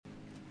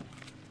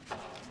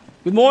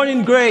Good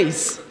morning,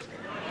 Grace.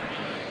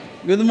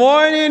 Good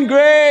morning,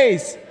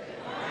 Grace.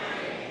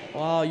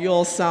 Wow, you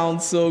all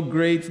sound so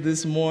great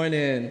this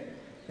morning.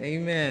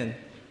 Amen.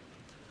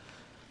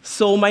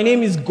 So my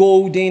name is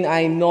Golden.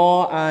 I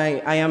know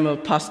I am a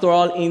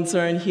pastoral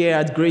intern here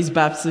at Grace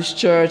Baptist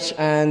Church,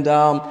 and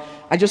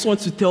I just want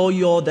to tell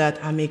you all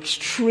that I'm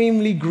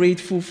extremely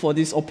grateful for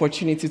this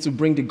opportunity to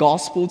bring the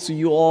gospel to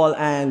you all,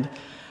 and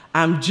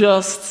I'm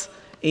just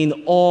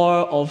in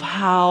awe of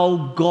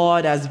how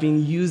God has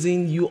been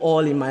using you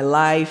all in my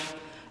life.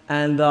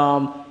 And,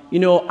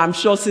 I'm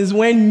sure since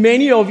when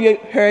many of you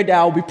heard that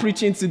I'll be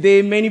preaching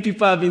today, many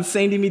people have been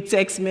sending me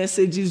text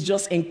messages,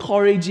 just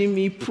encouraging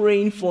me,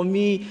 praying for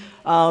me.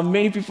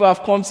 Many people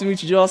have come to me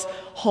to just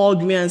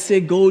hug me and say,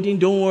 Golden,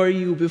 don't worry,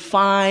 you'll be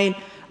fine.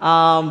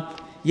 And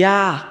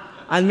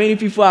many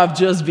people have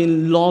just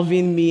been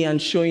loving me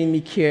and showing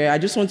me care. I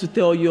just want to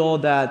tell you all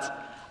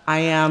that I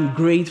am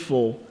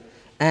grateful.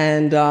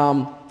 And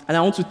I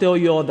want to tell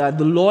you all that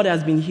the Lord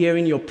has been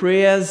hearing your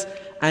prayers.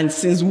 And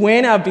since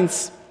when I've been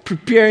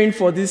preparing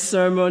for this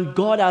sermon,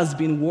 God has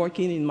been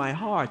working in my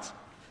heart.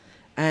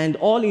 And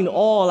all in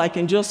all, I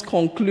can just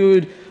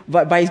conclude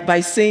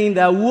by saying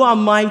that who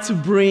am I to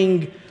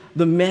bring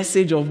the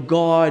message of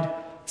God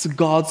to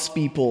God's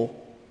people?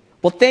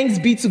 But thanks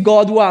be to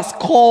God who has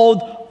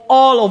called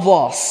all of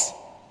us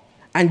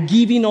and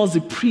given us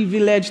the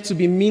privilege to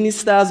be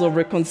ministers of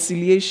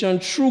reconciliation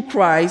through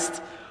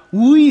Christ,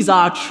 who is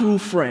our true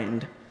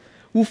friend,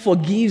 who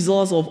forgives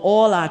us of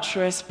all our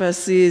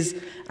trespasses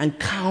and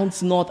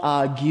counts not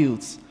our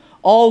guilt.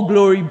 All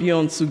glory be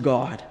unto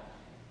God.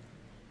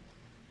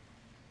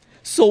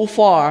 So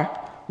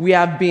far, we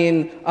have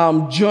been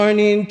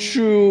journeying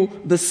through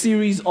the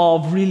series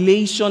of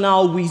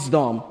relational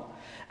wisdom.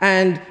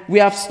 And we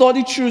have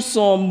studied through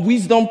some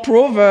wisdom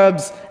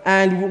proverbs,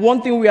 and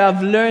one thing we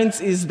have learned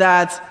is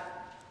that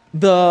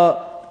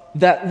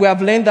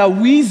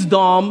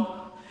wisdom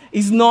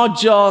is not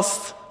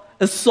just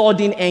a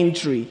sudden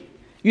entry.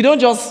 You don't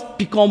just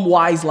become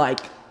wise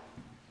it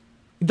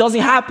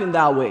doesn't happen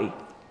that way.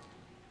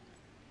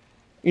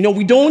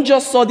 We don't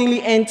just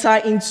suddenly enter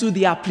into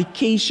the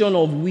application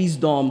of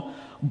wisdom,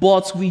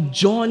 but we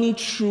journey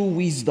through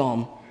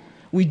wisdom.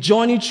 We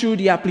journey through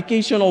the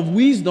application of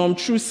wisdom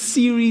through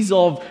series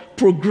of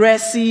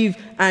progressive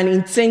and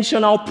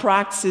intentional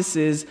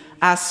practices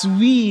as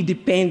we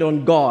depend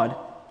on God.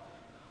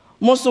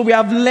 Also, we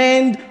have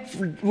learned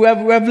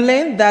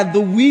that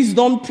the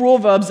wisdom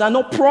proverbs are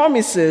not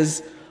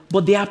promises,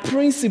 but they are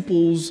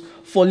principles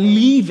for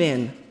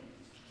living.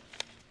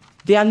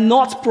 They are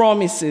not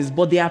promises,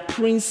 but they are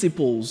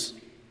principles.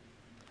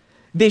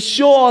 They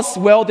show us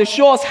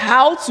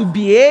how to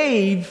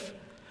behave,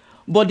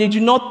 but they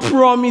did not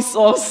promise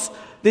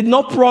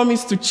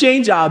to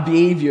change our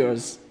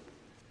behaviors.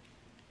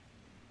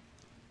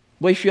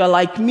 But if you are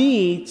like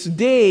me,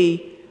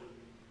 today,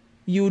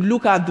 you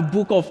look at the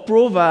book of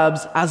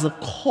Proverbs as a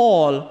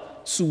call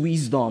to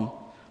wisdom.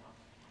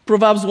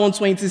 Proverbs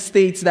 1:20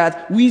 states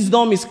that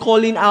wisdom is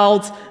calling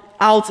out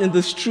in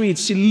the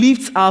streets. She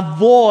lifts her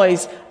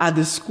voice at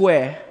the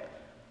square.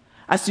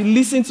 As you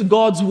listen to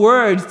God's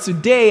word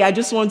today, I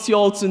just want you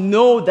all to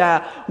know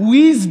that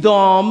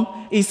wisdom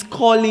is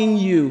calling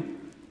you.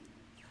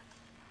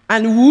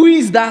 And who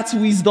is that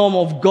wisdom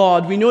of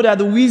God? We know that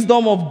the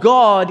wisdom of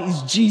God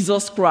is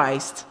Jesus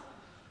Christ.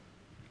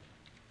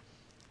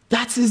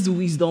 That is the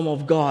wisdom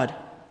of God.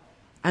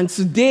 And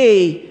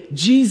today,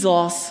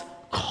 Jesus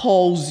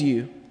calls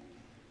you.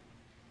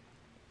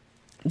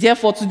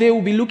 Therefore, today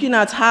we'll be looking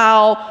at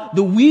how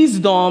the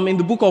wisdom in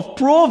the book of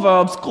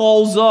Proverbs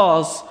calls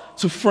us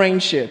to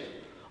friendship,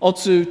 or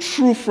to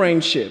true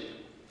friendship.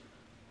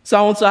 So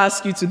I want to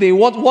ask you today,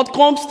 what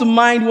comes to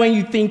mind when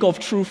you think of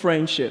true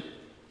friendship?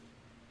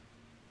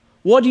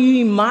 What do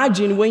you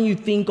imagine when you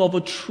think of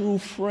a true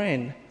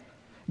friend?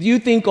 Do you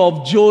think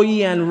of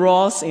Joey and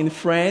Ross in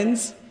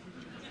Friends?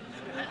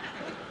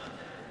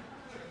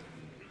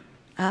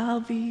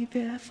 I'll be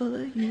there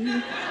for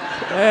you.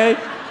 Right?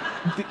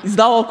 Is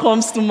that what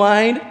comes to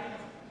mind?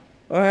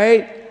 All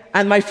right.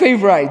 And my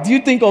favorite, do you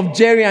think of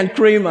Jerry and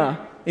Kramer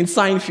in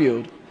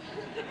Seinfeld?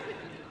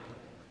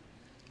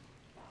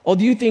 Or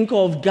do you think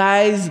of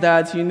guys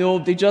that,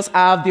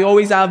 they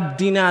always have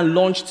dinner and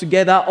lunch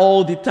together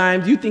all the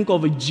time? Do you think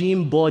of a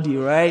gym buddy,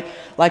 right?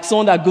 Like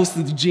someone that goes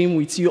to the gym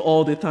with you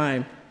all the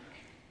time?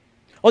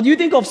 Or do you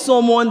think of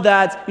someone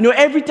that,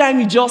 every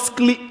time you just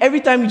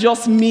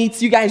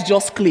meet, you guys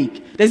just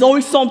click? There's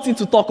always something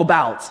to talk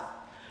about,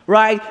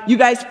 right? You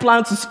guys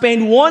plan to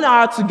spend 1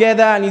 hour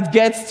together and it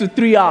gets to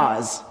 3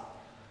 hours.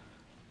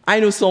 I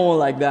know someone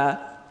like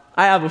that.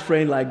 I have a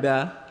friend like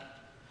that,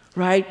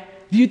 right?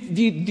 Do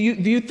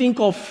you think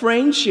of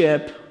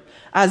friendship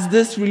as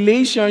this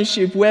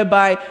relationship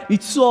whereby the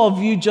two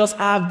of you just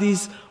have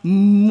this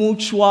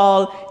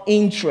mutual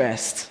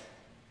interest?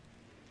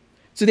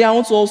 Today, I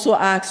want to also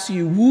ask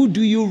you, who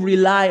do you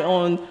rely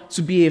on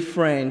to be a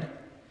friend?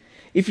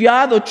 If you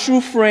are the true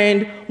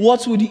friend,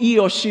 what would he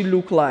or she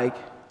look like?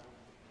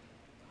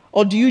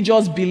 Or do you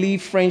just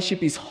believe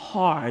friendship is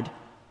hard?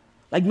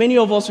 Like many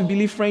of us, we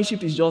believe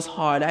friendship is just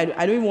hard. I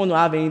don't even want to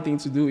have anything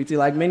to do with it.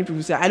 Like many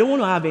people say, I don't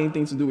want to have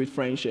anything to do with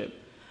friendship.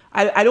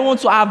 I don't want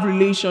to have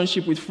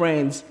relationship with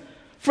friends.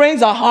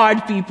 Friends are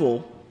hard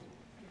people.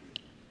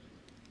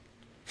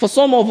 For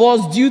some of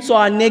us, due to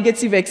our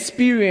negative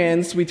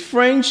experience with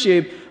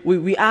friendship,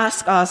 we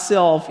ask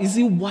ourselves, is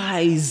it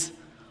wise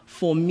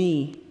for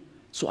me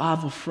to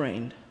have a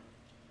friend?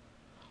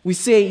 We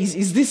say,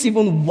 is this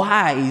even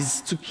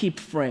wise to keep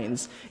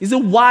friends? Is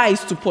it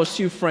wise to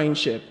pursue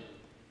friendship?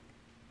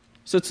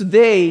 So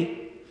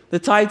today, the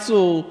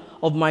title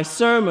of my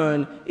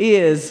sermon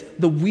is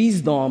The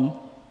Wisdom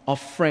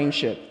of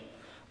Friendship.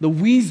 The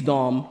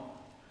Wisdom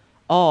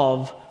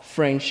of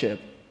Friendship.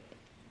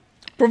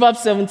 Proverbs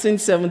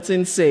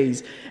 17:17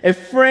 says, a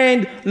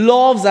friend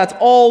loves at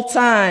all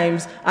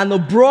times, and a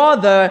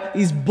brother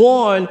is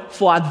born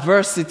for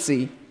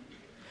adversity.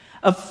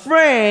 A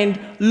friend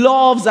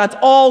loves at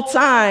all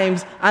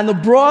times, and a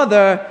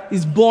brother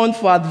is born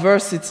for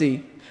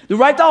adversity. The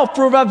writer of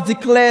Proverbs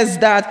declares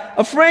that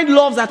a friend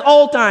loves at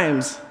all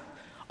times,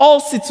 all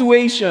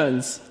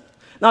situations.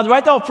 Now, the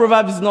writer of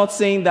Proverbs is not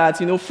saying that,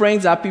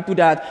 friends are people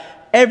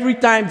that every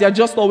time they're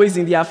just always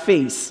in their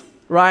face,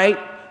 right?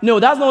 No,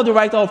 that's not what the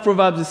writer of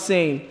Proverbs is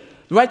saying.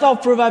 The writer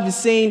of Proverbs is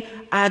saying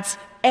at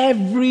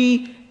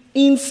every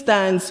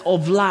instance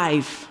of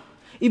life,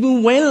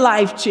 even when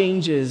life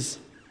changes,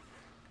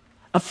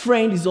 a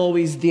friend is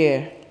always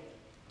there.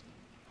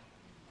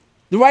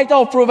 The writer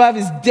of Proverbs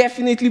is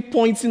definitely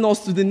pointing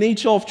us to the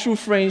nature of true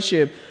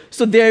friendship.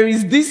 So there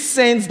is this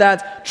sense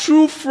that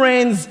true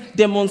friends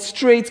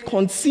demonstrate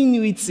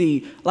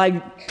continuity,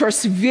 like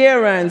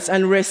perseverance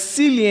and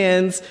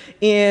resilience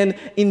in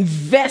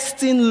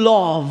investing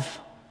love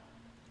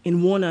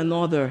in one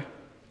another.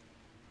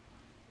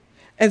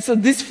 And so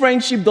this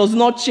friendship does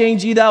not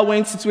change either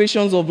when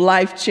situations of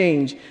life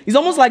change. It's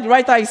almost like the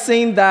writer is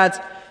saying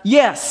that,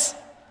 yes,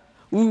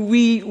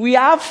 we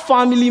have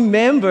family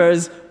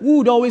members who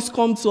would always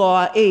come to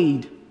our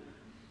aid.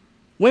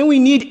 When we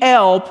need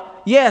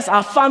help, yes,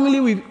 our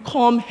family will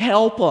come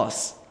help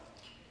us.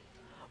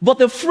 But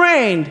the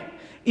friend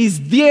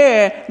is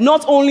there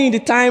not only in the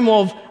time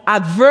of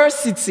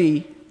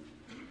adversity,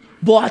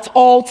 but at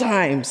all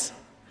times.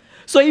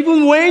 So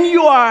even when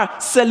you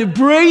are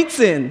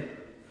celebrating,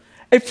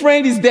 a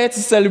friend is there to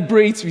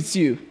celebrate with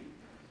you.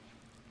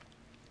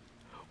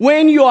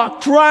 When you are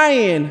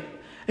crying,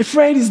 a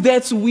friend is there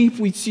to weep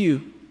with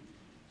you.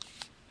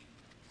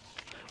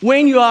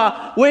 When you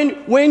are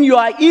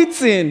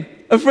eating,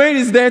 a friend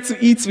is there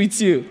to eat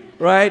with you,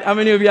 right? How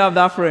many of you have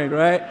that friend,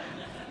 right?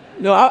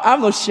 No,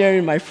 I'm not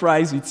sharing my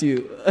fries with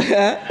you.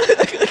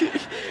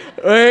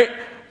 Right?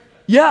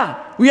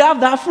 Yeah, we have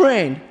that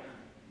friend.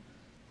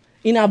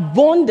 In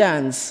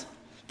abundance,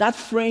 that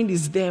friend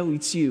is there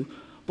with you.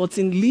 But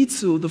in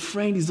little, the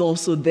friend is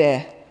also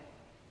there.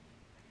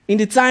 In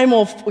the time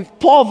of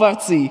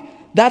poverty,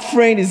 that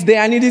friend is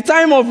there. And in the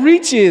time of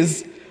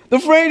riches, the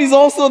friend is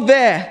also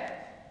there.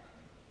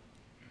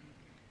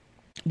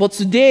 But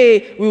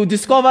today, we will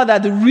discover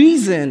that the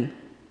reason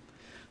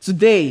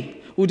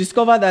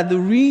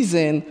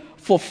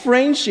for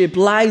friendship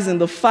lies in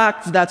the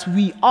fact that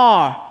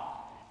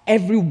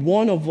every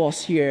one of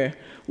us here,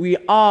 we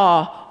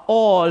are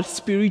all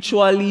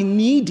spiritually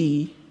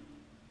needy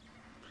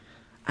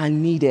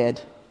and needed.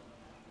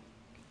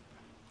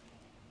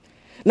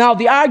 Now,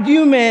 the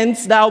argument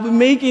that I'll be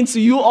making to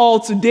you all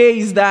today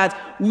is that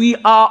we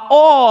are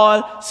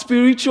all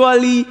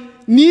spiritually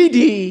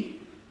needy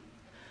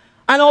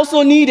and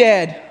also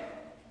needed.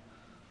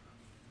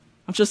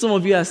 I'm sure some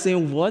of you are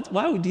saying, what?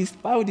 Why would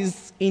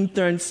this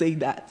intern say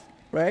that,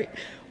 right?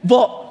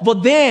 But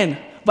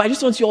I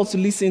just want you all to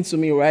listen to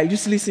me, right?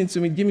 Just listen to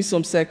me. Give me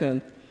some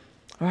second,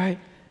 all right?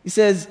 It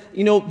says,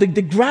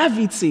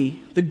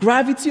 the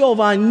gravity of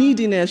our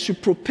neediness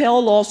should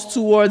propel us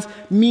towards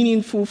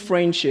meaningful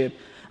friendship.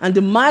 And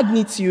the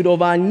magnitude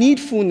of our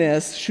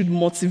needfulness should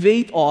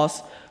motivate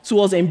us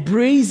towards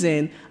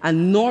embracing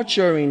and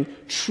nurturing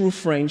true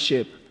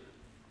friendship.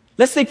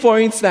 Let's take, for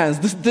instance,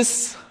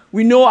 this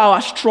we know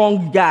our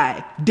strong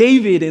guy,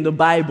 David in the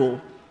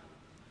Bible.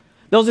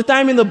 There was a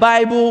time in the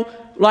Bible,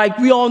 like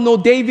we all know,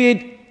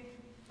 David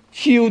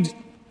killed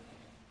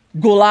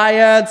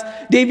Goliath.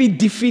 David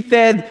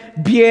defeated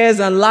bears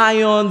and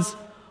lions.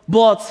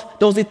 But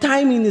there was a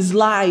time in his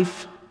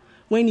life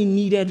when he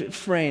needed a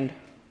friend.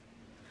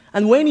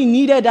 And when he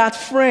needed that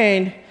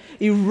friend,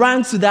 he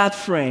ran to that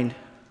friend.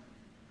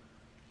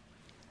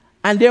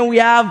 And then we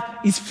have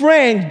his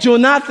friend,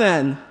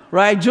 Jonathan,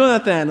 right?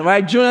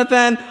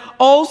 Jonathan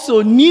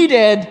also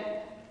needed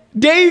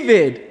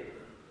David.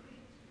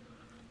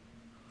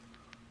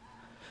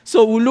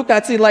 So we'll look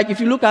at it like if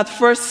you look at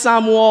 1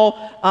 Samuel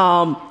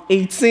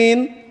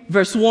 18,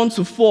 verse 1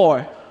 to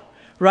 4.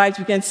 Right,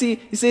 you can see,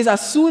 it says,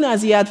 as soon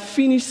as he had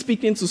finished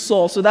speaking to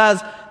Saul, so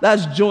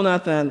that's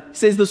Jonathan. It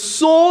says, the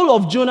soul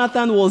of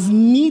Jonathan was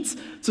knit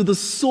to the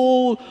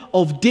soul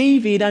of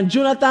David, and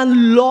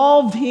Jonathan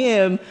loved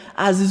him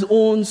as his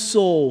own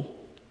soul.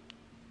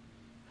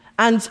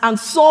 And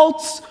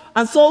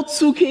Saul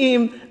took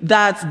him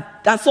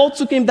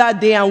that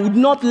day and would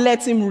not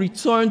let him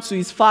return to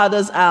his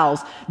father's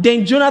house.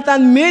 Then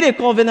Jonathan made a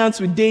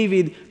covenant with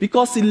David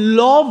because he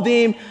loved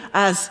him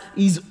as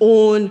his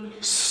own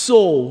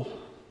soul.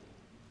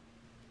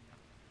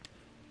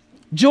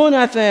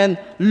 Jonathan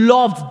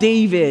loved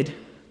David.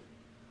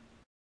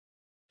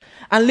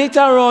 And later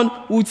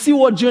on, we'll see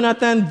what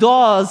Jonathan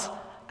does.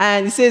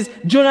 And it says,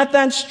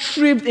 Jonathan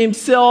stripped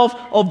himself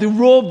of the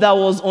robe that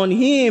was on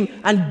him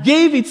and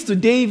gave it to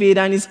David,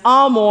 and his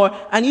armor,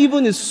 and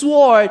even his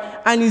sword,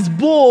 and his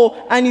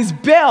bow, and his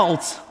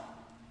belt.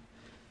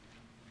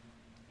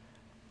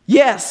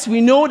 Yes,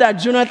 we know that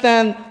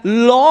Jonathan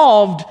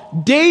loved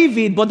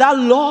David, but that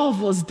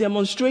love was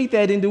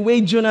demonstrated in the way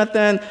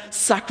Jonathan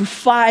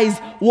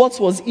sacrificed what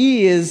was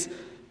his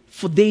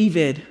for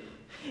David.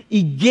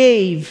 He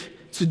gave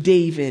to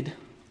David.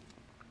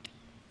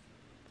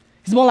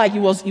 It's more like he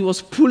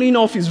was pulling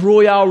off his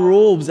royal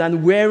robes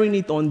and wearing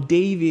it on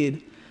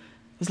David.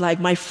 It's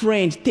like, my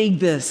friend, take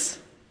this.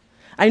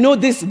 I know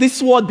this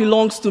sword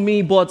belongs to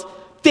me,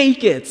 but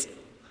take it.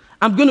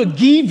 I'm going to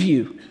give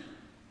you.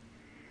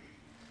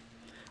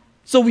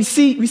 So we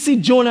see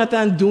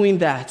Jonathan doing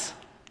that.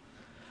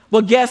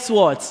 But guess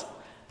what?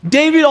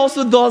 David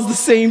also does the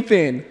same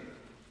thing.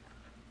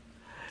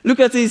 Look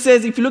at it. He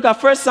says, if you look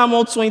at 1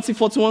 Samuel 20,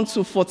 41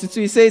 to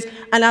 42, he says,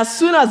 and as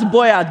soon as the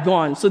boy had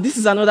gone, so this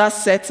is another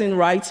setting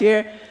right here.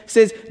 It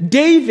says,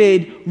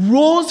 David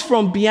rose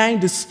from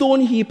behind the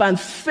stone heap and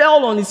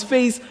fell on his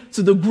face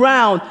to the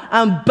ground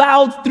and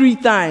bowed 3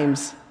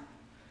 times.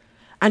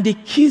 And they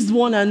kissed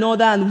one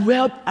another and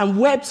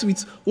wept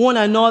with one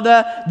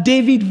another,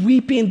 David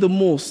weeping the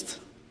most.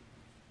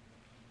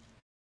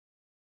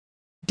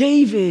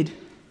 David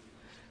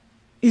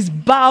is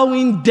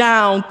bowing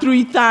down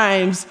 3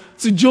 times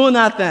to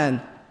Jonathan.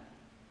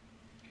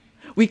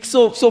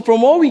 So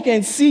from what we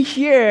can see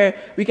here,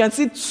 we can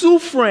see 2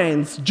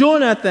 friends,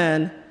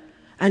 Jonathan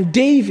and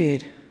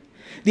David.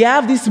 They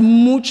have this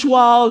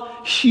mutual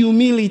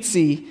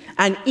humility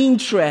and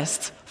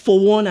interest for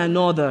one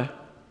another.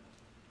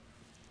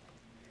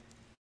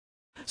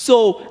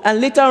 So, and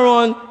later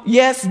on,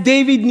 yes,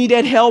 David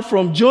needed help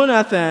from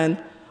Jonathan,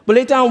 but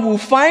later on we'll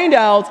find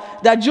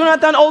out that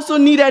Jonathan also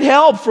needed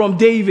help from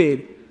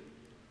David.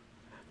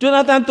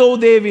 Jonathan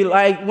told David,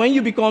 like, when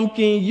you become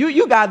king,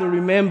 you got to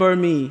remember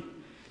me.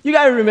 You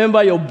got to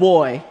remember your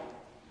boy,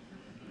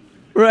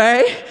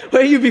 right?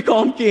 When you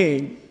become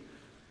king.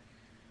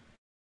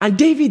 And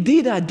David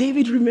did that.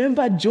 David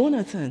remembered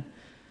Jonathan.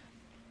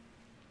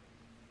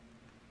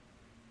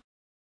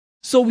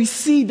 So we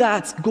see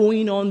that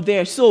going on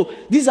there. So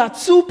these are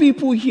 2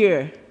 people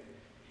here,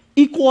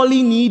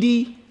 equally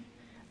needy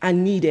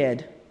and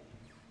needed.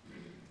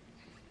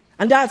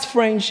 And that's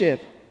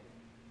friendship.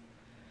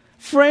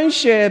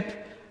 Friendship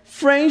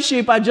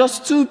are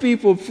just 2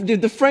 people.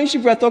 The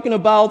friendship we're talking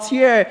about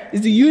here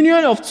is the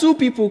union of 2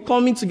 people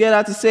coming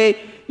together to say,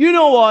 you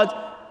know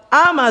what,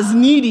 I'm as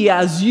needy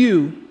as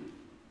you.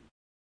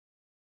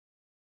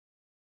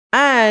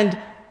 And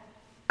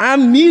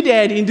I'm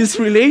needed in this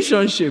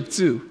relationship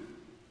too.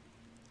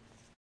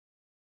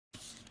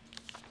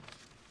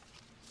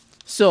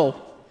 So,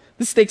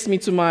 this takes me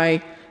to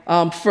my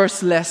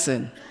first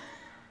lesson.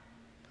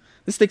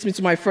 This takes me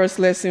to my first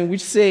lesson,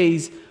 which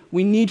says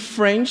we need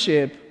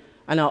friendship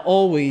and are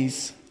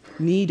always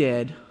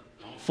needed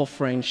for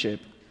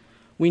friendship.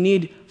 We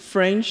need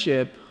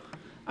friendship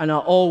and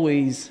are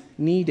always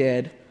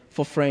needed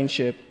for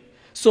friendship.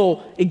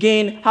 So,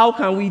 again, how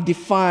can we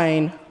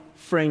define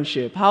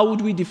friendship? How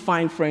would we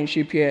define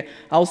friendship here?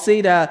 I'll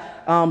say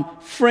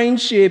that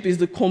friendship is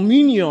the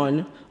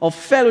communion of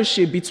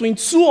fellowship between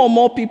 2 or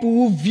more people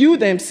who view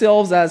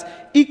themselves as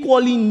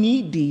equally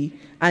needy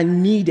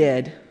and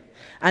needed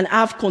and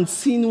have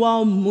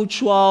continual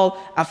mutual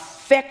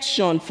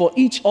affection for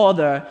each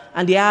other,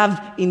 and they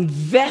have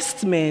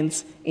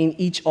investment in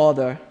each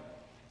other.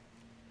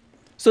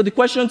 So the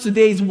question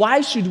today is, why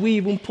should we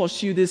even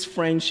pursue this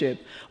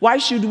friendship? Why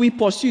should we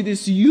pursue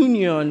this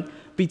union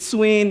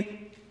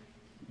between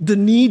the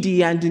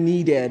needy and the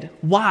needed?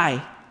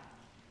 Why?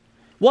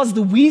 What's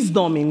the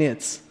wisdom in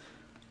it?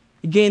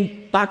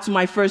 Again, back to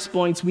my first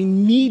point, we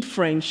need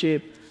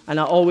friendship and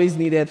are always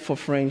needed for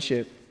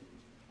friendship.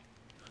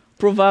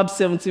 Proverbs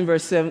 17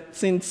 verse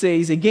 17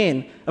 says,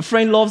 again, a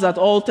friend loves at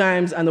all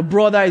times and a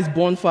brother is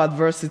born for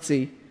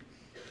adversity.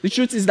 The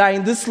truth is that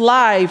in this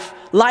life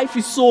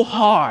is so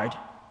hard.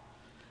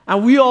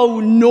 And we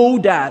all know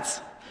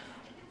that.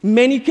 In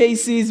many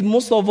cases,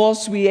 most of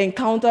us, we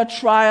encounter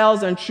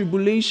trials and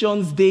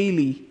tribulations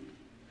daily.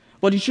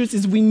 But the truth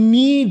is, we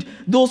need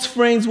those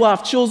friends who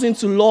have chosen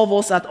to love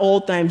us at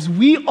all times.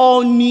 We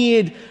all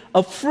need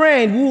a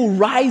friend who will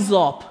rise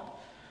up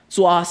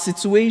to our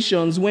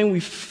situations when we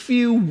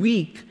feel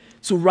weak,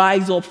 to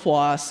rise up for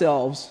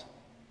ourselves.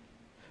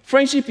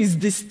 Friendship is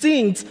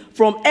distinct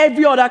from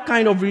every other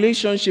kind of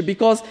relationship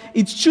because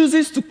it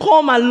chooses to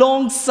come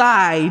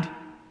alongside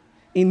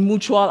in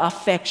mutual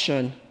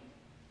affection.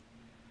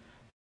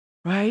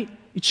 Right?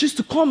 It chooses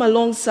to come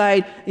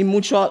alongside in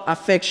mutual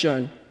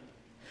affection.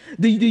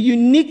 The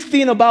unique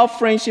thing about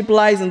friendship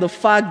lies in the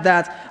fact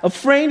that a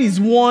friend is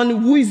one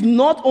who is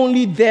not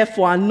only there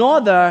for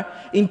another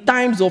in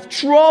times of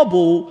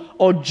trouble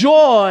or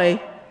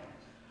joy,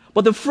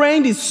 but the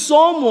friend is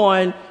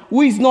someone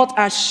who is not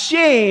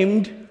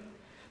ashamed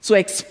to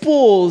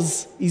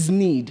expose his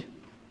need.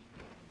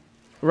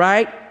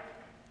 Right?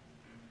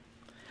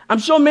 I'm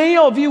sure many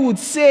of you would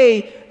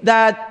say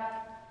that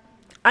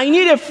I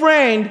need a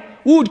friend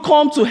who would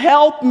come to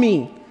help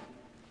me.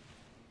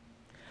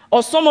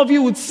 Or some of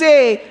you would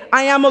say,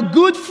 I am a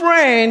good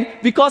friend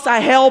because I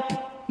help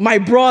my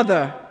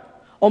brother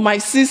or my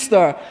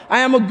sister. I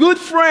am a good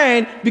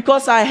friend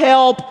because I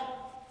help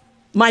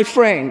my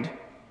friend.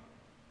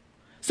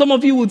 Some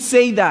of you would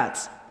say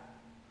that.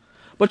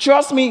 But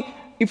trust me,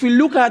 if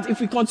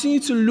we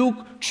continue to look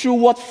through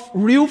what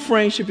real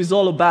friendship is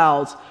all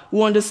about,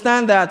 we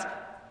understand that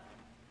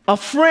a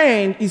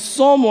friend is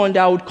someone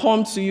that would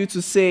come to you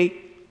to say,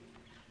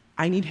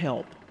 I need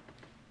help.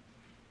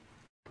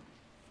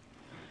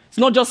 It's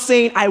not just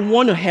saying, I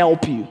want to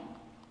help you.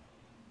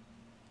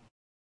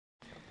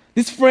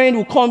 This friend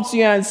will come to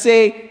you and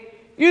say,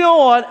 you know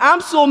what,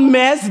 I'm so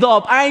messed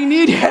up. I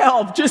need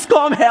help. Just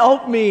come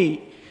help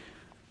me.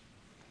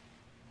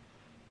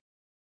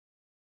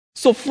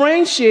 So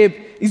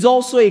friendship is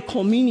also a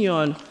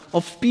communion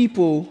of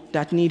people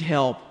that need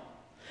help.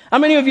 How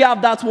many of you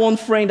have that one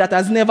friend that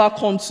has never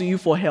come to you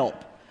for help?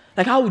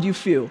 Like, how would you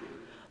feel?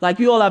 Like,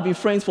 you all have been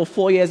friends for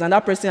 4 years and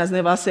that person has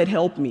never said,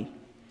 help me.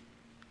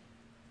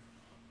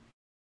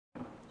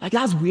 Like,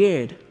 that's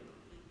weird.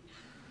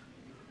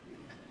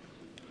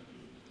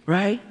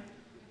 Right?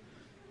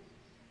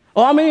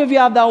 Or how many of you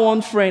have that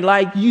one friend,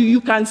 like you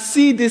can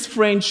see this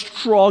friend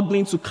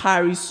struggling to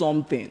carry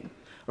something,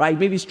 right?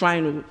 Maybe he's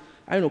trying to,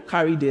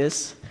 carry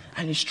this,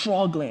 and he's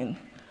struggling.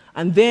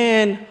 And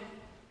then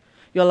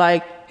you're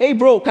like, hey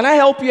bro, can I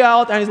help you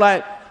out? And he's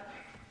like,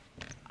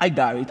 I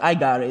got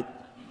it.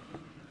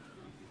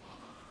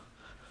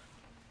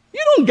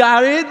 You don't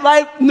got it,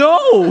 like,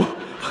 no.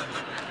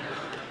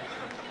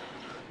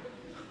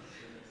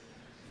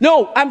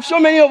 No, I'm sure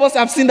many of us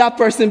have seen that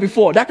person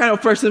before, that kind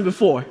of person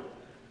before.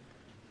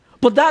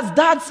 But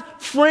that's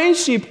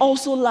friendship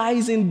also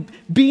lies in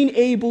being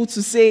able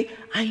to say,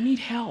 I need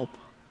help.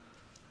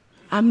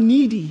 I'm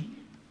needy.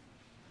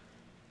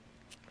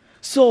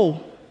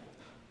 So,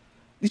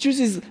 the truth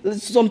is,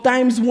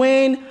 sometimes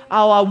when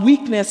our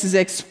weakness is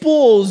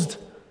exposed,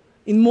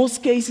 in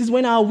most cases,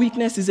 when our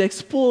weakness is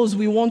exposed,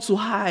 we want to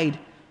hide.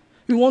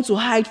 We want to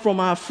hide from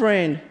our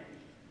friend.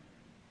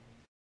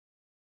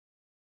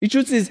 The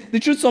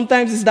truth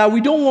sometimes is that we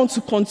don't want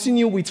to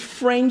continue with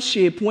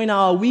friendship when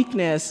our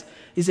weakness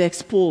is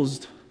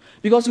exposed.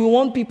 Because we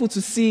want people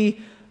to see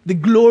the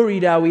glory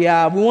that we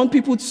have. We want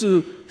people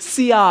to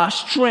see our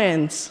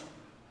strengths.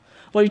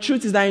 But the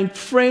truth is that in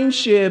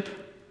friendship,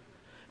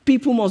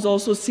 people must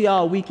also see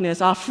our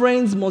weakness. Our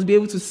friends must be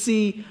able to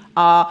see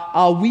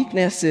our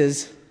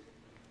weaknesses.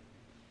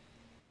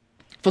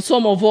 For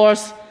some of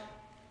us,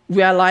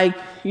 we are like,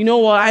 you know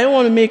what, I don't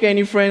want to make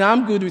any friends.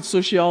 I'm good with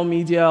social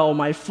media or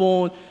my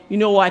phone. You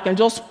know what, I can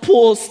just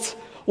post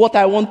what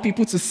I want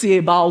people to say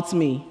about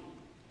me.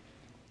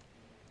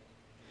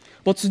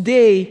 But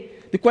today,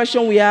 the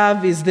question we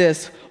have is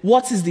this: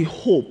 what is the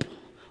hope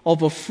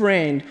of a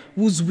friend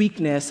whose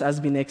weakness has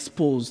been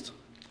exposed?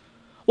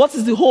 What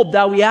is the hope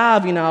that we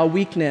have in our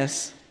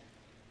weakness?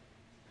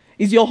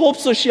 Is your hope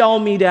social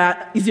media?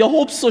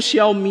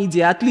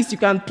 At least you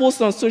can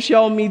post on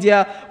social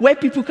media where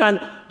people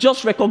can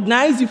just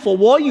recognize you for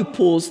what you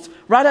post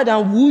rather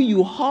than who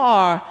you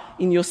are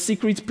in your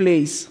secret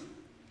place.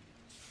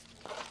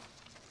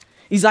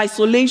 Is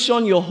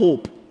isolation your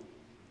hope?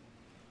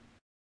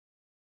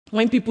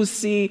 When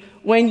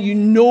you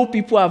know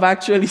people have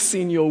actually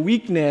seen your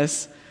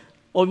weakness,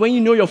 or when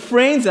you know your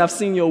friends have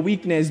seen your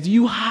weakness, do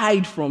you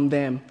hide from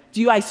them? Do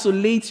you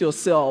isolate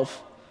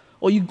yourself?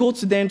 Or you go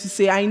to them to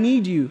say, I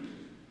need you?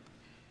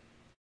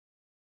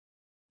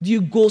 Do you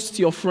ghost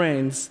your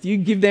friends? Do you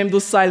give them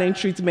those silent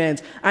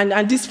treatments?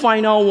 And this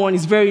final one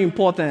is very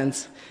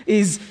important.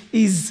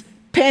 Is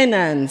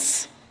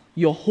penance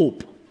your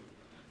hope?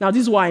 Now,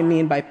 this is what I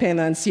mean by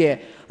penance here.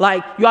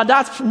 Like, you are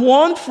that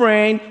one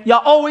friend, you're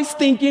always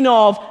thinking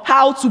of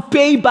how to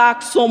pay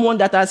back someone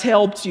that has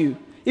helped you.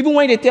 Even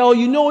when they tell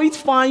you, no, it's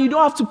fine, you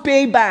don't have to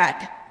pay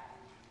back.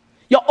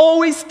 You're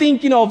always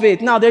thinking of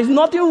it. Now, there's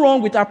nothing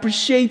wrong with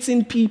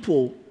appreciating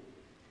people,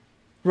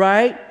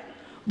 right?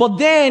 But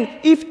then,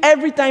 if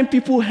every time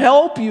people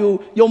help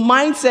you, your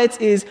mindset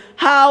is,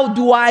 how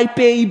do I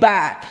pay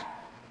back?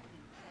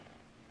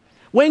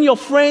 When your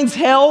friends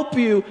help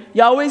you,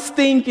 you're always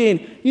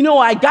thinking, you know,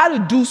 I got to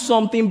do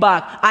something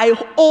back. I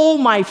owe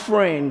my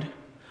friend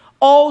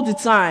all the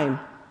time.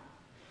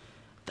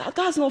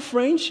 That's not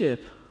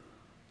friendship.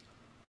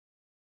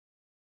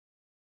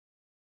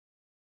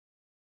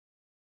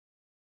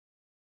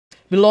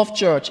 Beloved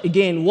church,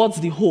 again, what's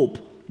the hope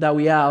that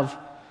we have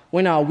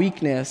when our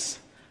weakness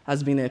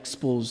has been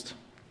exposed?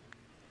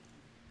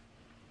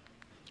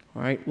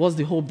 All right, what's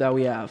the hope that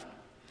we have?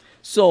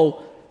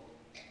 So,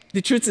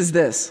 the truth is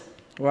this,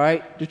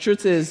 right? The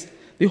truth is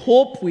the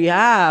hope we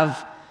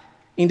have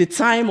in the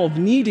time of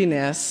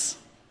neediness.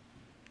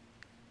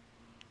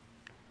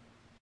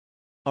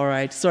 All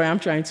right, sorry, I'm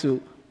trying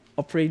to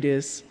operate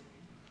this.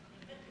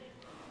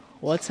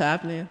 What's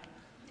happening?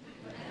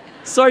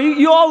 Sorry,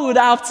 you all would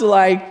have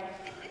to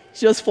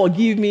just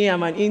forgive me.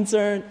 I'm an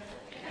intern.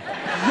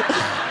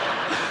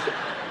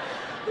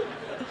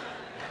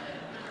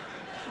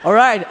 All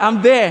right,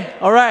 I'm there.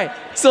 All right,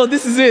 so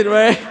this is it,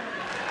 right?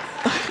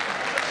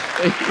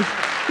 Thank you.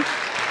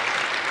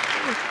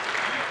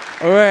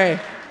 All right,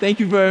 thank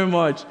you very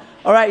much.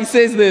 All right, it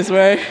says this,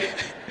 right?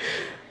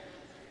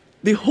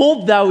 The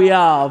hope that we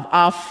have,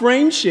 our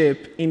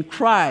friendship in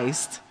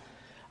Christ,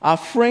 our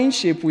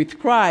friendship with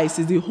Christ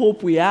is the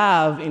hope we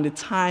have in the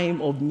time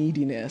of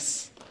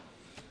neediness.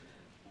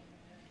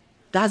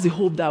 That's the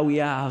hope that we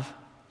have.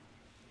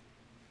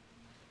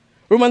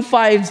 Romans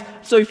 5,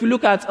 so if you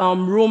look at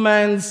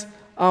Romans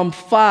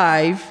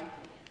 5,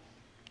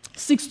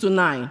 6 to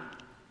 9,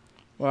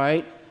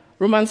 right?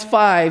 Romans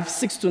 5,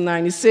 6 to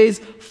 9, it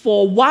says,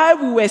 "For while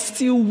we were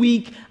still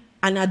weak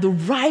and at the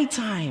right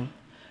time,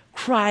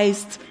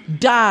 Christ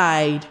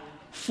died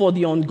for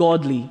the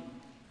ungodly.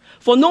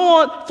 For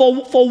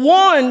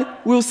one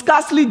will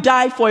scarcely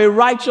die for a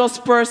righteous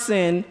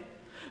person,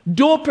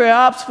 though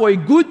perhaps for a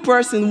good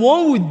person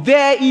one would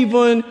dare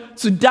even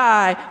to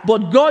die.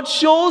 But God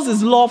shows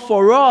his love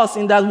for us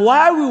in that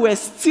while we were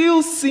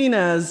still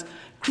sinners,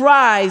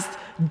 Christ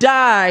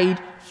died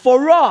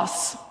for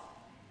us."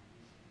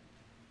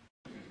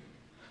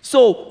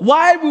 So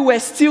while we were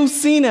still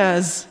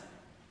sinners,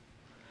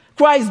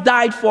 Christ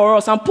died for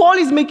us. And Paul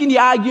is making the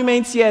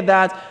argument here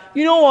that,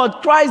 you know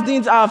what, Christ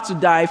didn't have to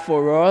die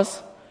for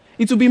us.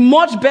 It would be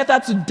much better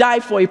to die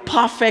for a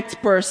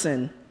perfect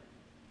person.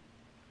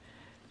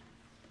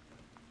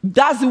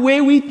 That's the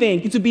way we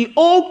think. It would be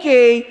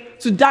okay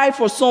to die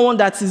for someone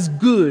that is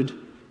good.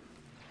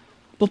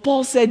 But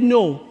Paul said,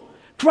 no,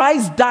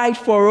 Christ died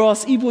for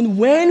us even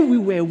when we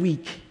were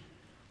weak.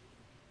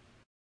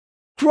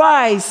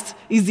 Christ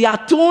is the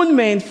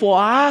atonement for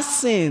our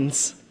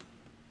sins.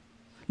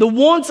 The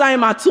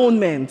one-time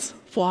atonement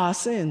for our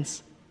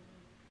sins.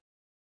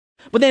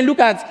 But then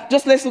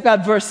let's look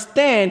at verse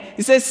 10.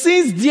 It says,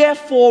 "Since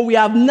therefore we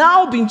have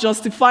now been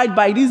justified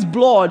by this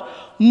blood,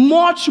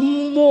 much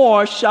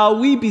more shall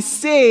we be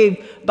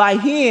saved by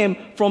him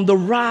from the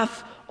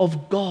wrath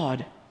of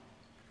God."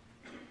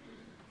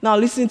 Now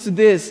listen to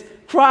this.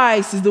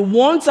 Christ is the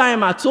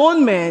one-time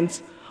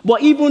atonement,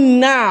 but even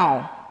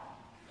now,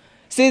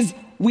 it says,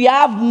 we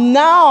have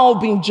now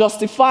been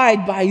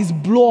justified by his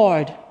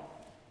blood.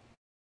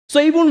 So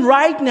even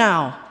right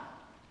now,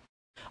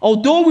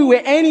 although we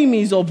were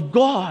enemies of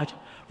God,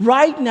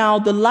 right now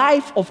the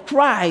life of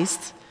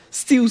Christ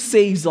still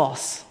saves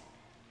us.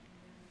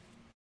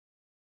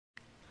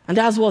 And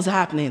that's what's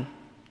happening.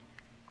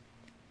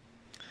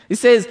 It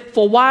says,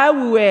 "For while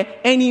we were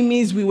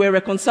enemies, we were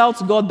reconciled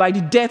to God by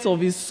the death of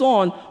his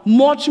Son.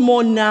 Much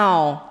more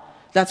now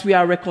that we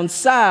are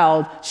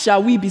reconciled,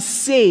 shall we be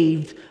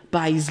saved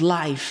by his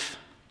life."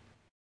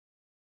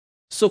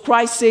 So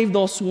Christ saved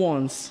us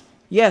once.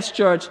 Yes,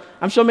 church,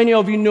 I'm sure many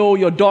of you know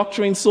your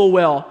doctrine so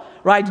well,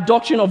 right? The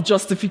doctrine of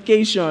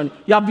justification.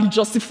 You have been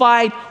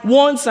justified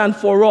once and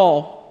for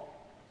all,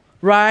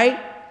 right?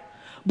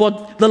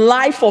 But the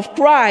life of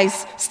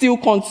Christ still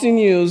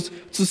continues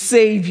to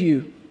save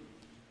you.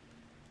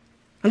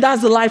 And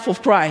that's the life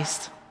of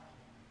Christ.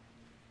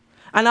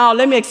 And now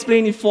let me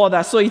explain it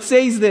further. So it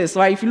says this,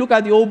 right? If you look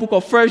at the whole book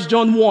of 1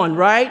 John 1,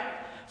 right?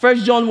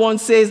 1 John 1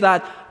 says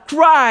that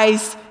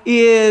Christ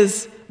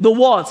is the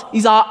what?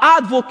 Is our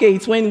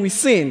advocate when we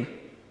sin.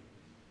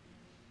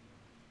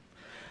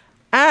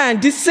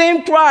 And this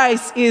same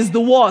Christ is the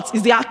what?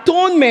 Is the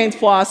atonement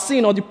for our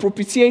sin, or the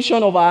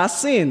propitiation of our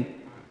sin.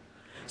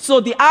 So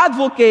the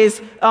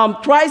advocate,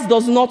 Christ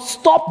does not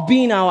stop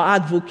being our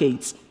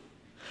advocate.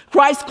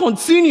 Christ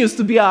continues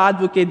to be our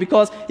advocate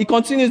because he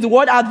continues. The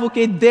word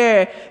advocate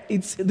there,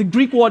 the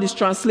Greek word is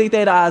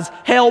translated as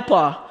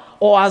helper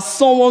or as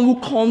someone who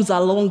comes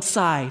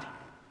alongside.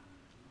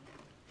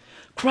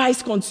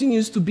 Christ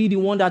continues to be the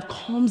one that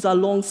comes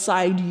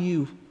alongside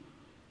you.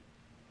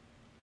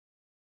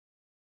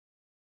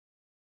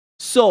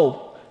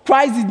 So,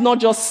 Christ did not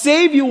just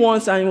save you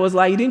once and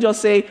he didn't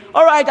just say,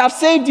 all right, I've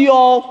saved you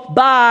all,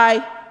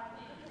 bye.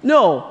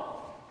 No.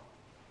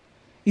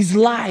 His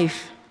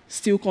life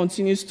still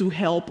continues to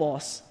help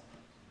us.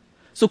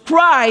 So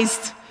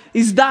Christ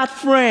is that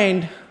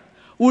friend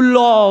who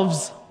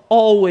loves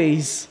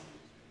always.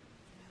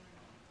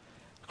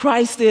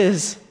 Christ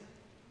is.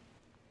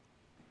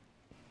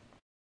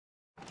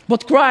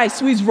 But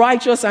Christ, who is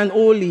righteous and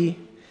holy,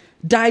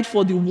 died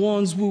for the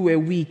ones who were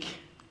weak.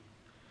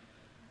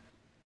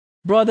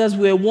 Brothers,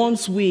 we were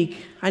once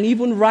weak, and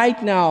even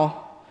right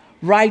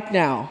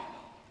now,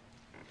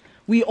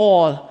 we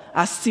all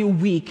are still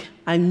weak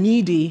and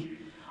needy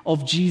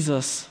of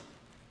Jesus.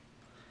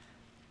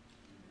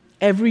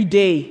 Every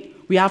day,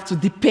 we have to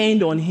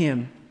depend on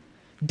him,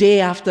 day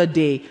after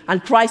day.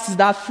 And Christ is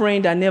that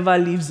friend that never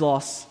leaves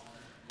us.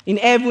 In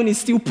heaven, he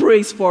still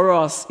prays for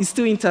us. He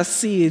still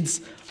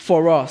intercedes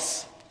for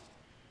us.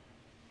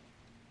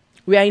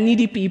 We are a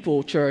needy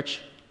people, church.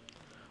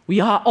 We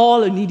are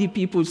all a needy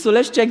people. So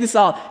let's check this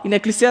out. In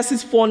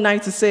Ecclesiastes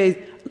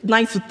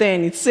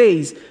 4:9-10, it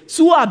says,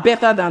 two are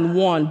better than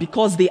one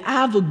because they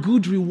have a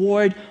good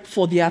reward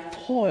for their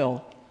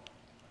toil.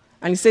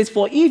 And it says,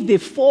 for if they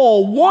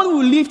fall, one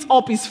will lift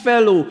up his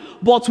fellow.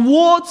 But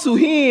woe to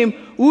him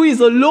who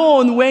is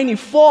alone when he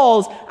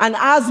falls and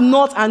has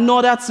not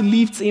another to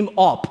lift him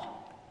up.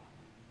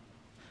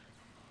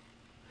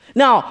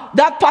 Now,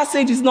 that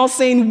passage is not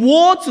saying,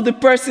 woe to the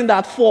person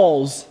that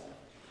falls.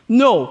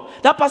 No,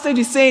 that passage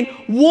is saying,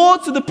 woe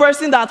to the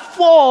person that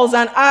falls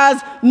and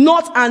has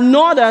not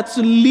another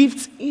to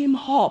lift him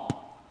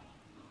up.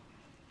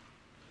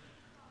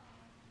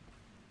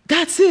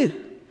 That's it.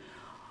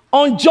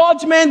 On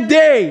Judgment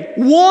Day,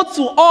 woe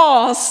to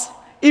us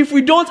if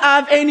we don't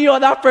have any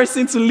other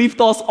person to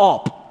lift us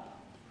up.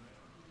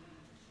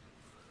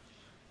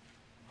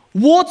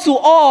 Woe to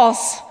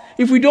us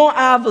if we don't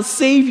have a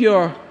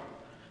Savior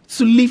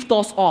to lift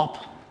us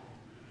up.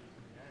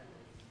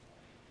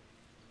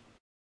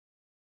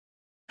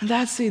 And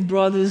that's it,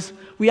 brothers.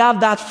 We have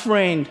that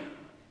friend.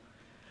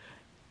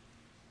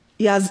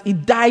 He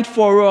died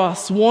for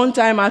us.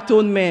 One-time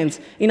atonement.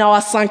 In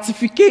our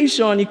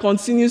sanctification, he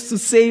continues to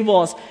save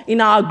us.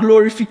 In our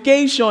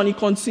glorification, he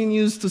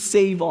continues to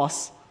save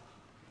us.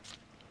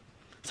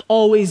 It's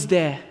always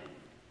there.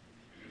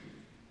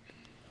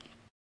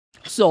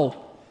 So,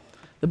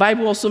 the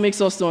Bible also makes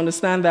us to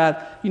understand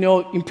that,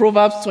 in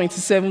Proverbs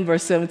 27,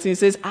 verse 17, it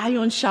says,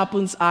 iron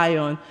sharpens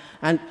iron,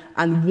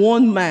 and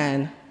one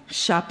man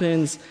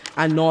sharpens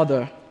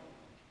another.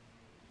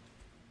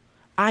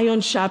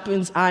 Iron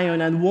sharpens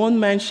iron, and one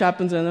man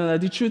sharpens another.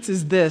 The truth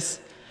is this: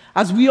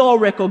 as we all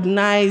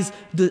recognize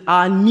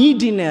our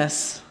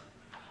neediness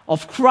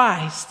of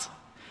Christ,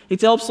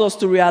 it helps us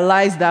to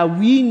realize that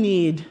we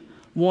need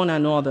one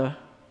another.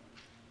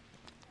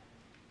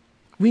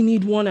 We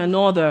need one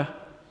another.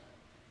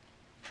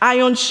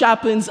 Iron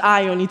sharpens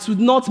iron. It would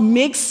not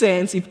make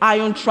sense if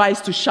iron tries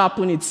to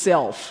sharpen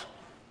itself.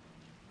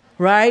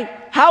 Right?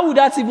 How would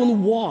that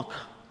even work?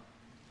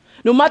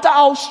 No matter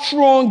how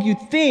strong you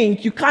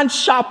think, you can't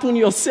sharpen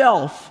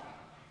yourself.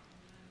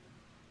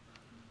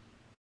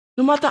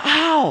 No matter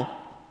how.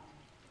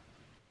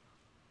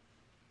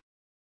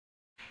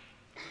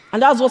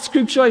 And that's what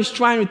Scripture is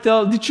trying to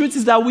tell. The truth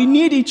is that we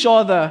need each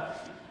other.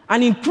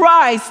 And in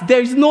Christ,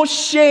 there is no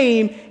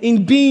shame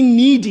in being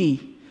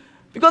needy.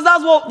 Because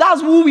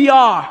that's who we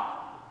are.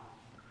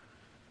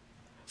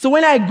 So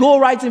when I go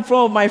right in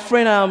front of my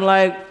friend and I'm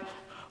like,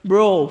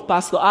 bro,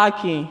 Pastor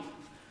Akin,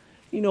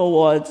 you know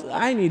what?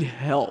 I need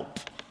help.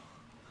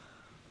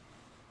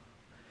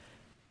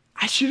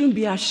 I shouldn't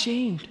be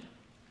ashamed.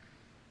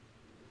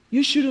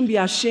 You shouldn't be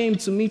ashamed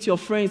to meet your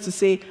friends to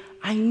say,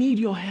 I need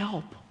your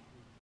help.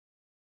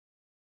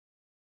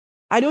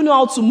 I don't know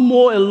how to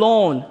mow a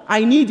lawn.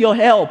 I need your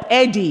help.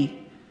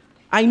 Eddie,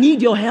 I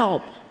need your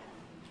help.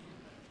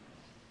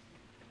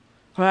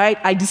 Right?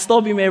 I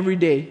disturb him every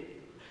day.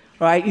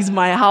 Right? He's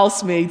my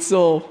housemate,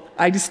 so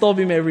I disturb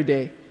him every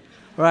day.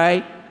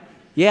 Right?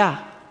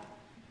 Yeah.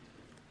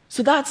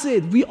 So that's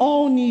it. We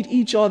all need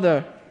each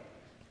other.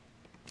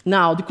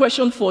 Now, the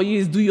question for you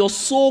is, do your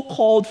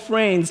so-called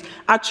friends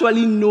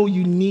actually know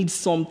you need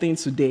something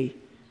today?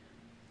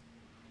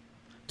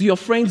 Do your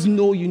friends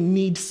know you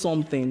need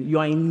something? You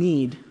are in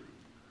need?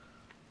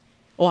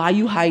 Or are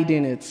you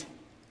hiding it?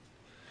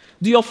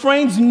 Do your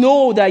friends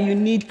know that you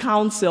need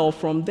counsel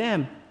from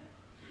them?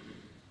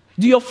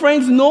 Do your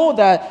friends know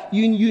that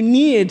you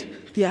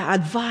need their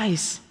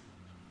advice?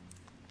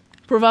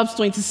 Proverbs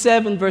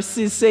 27, verse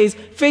 6 says,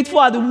 faithful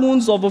are the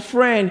wounds of a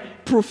friend,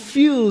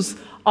 profuse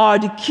are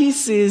the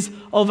kisses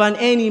of an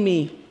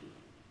enemy.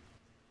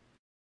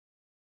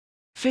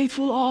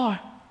 Faithful are.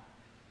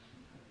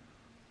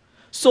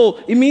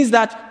 So it means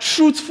that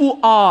truthful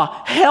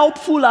are,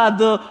 helpful are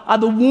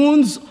the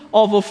wounds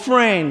of a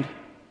friend.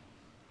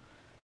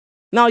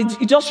 Now,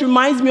 it just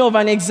reminds me of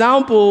an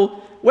example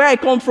where I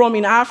come from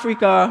in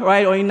Africa,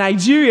 right, or in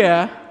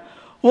Nigeria.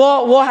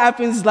 What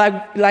happens,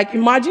 like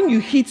imagine you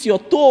hit your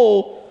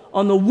toe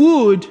on the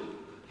wood,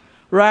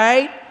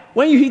 right?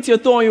 When you hit your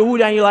toe on your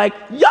wood and you're like,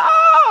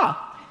 yeah!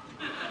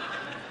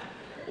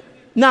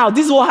 Now,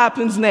 this is what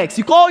happens next.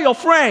 You call your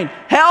friend,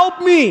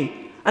 help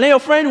me. And then your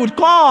friend would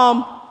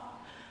come.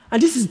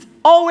 And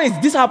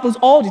this happens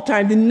all the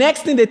time. The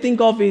next thing they think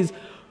of is,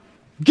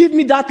 give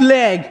me that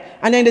leg.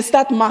 And then they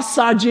start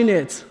massaging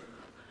it.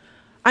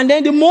 And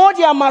then the more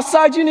they are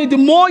massaging it, the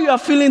more you are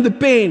feeling the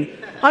pain.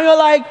 And you're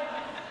like,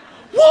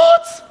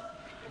 what?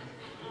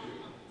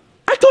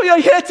 I thought you're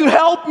here to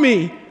help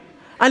me.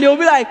 And they'll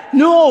be like,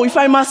 no, if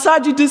I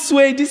massage it this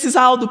way, this is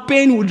how the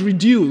pain would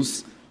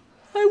reduce.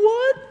 Like,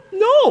 what?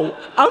 No,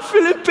 I'm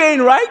feeling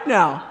pain right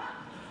now.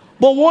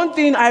 But one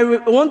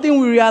thing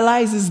we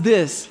realize is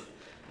this,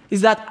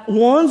 is that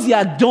once you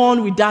are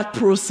done with that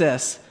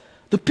process,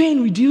 the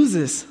pain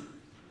reduces.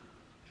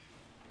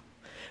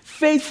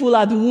 Faithful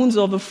are the wounds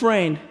of a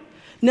friend.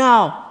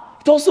 Now,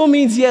 it also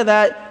means here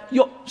that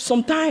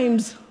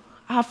sometimes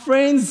our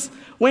friends,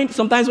 when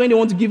they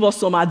want to give us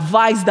some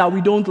advice that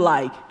we don't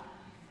like,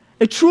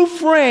 A true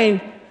friend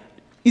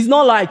is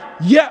not like,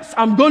 yes,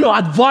 I'm going to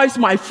advise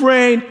my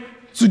friend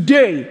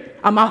today,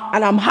 and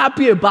I'm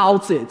happy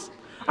about it.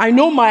 I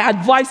know my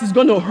advice is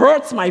going to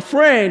hurt my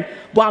friend,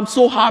 but I'm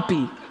so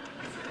happy.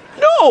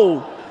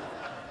 No.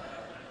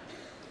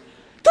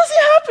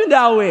 Doesn't happen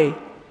that way.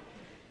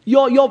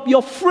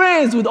 Your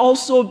friends would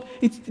also,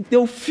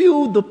 they'll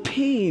feel the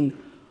pain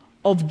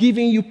of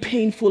giving you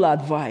painful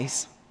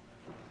advice.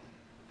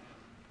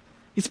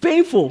 It's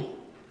painful.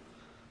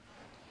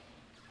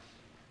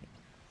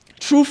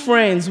 True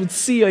friends would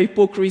see your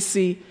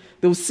hypocrisy.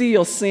 They'll see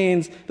your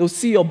sins. They'll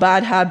see your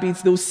bad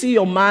habits. They'll see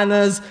your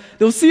manners.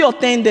 They'll see your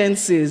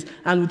tendencies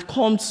and would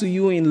come to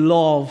you in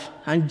love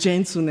and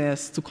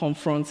gentleness to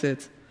confront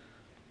it.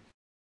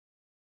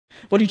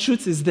 But the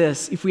truth is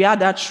this: if we are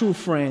that true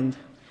friend,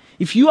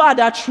 if you are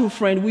that true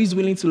friend who is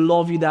willing to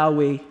love you that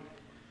way,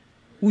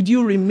 would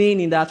you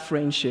remain in that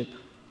friendship?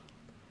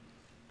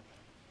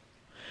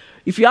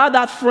 If you are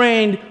that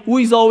friend who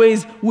is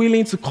always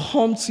willing to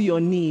come to your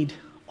need,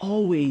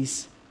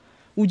 always,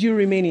 would you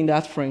remain in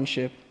that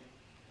friendship?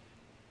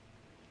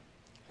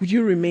 Would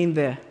you remain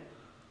there?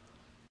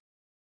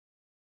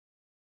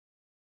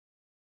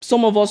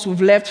 Some of us,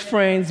 we've left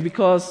friends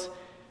because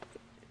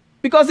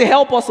they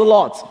help us a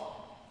lot.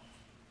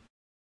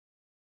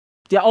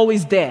 They're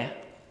always there.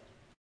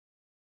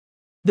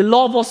 They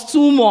love us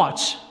too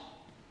much.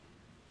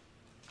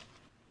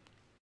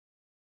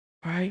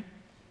 Right?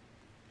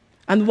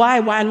 And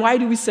why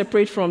do we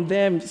separate from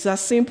them? It's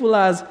as simple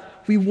as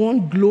we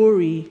want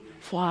glory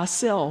for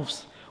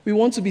ourselves. We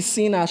want to be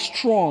seen as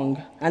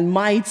strong and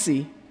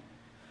mighty.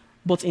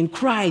 But in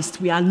Christ,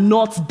 we are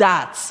not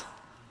that.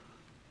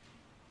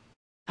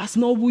 That's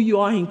not who you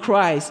are in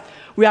Christ.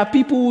 We are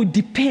people who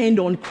depend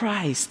on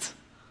Christ.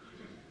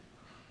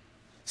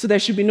 So there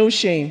should be no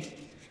shame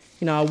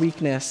in our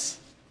weakness.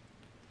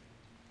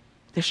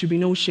 There should be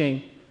no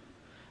shame.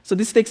 So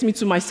this takes me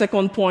to my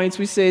second point,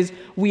 which says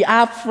we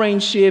have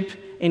friendship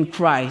in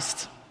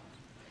Christ.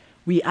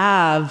 We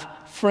have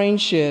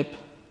friendship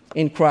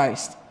in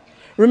Christ.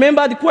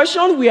 Remember, the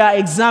question we are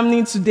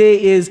examining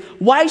today is,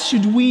 why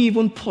should we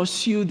even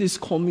pursue this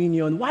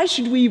communion? Why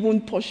should we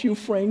even pursue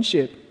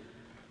friendship?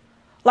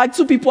 Like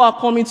two people are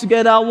coming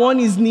together, one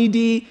is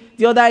needy,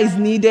 the other is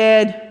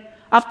needed.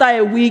 After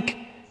a week,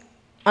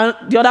 and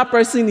the other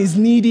person is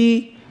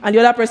needy, and the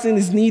other person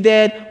is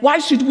needed. Why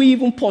should we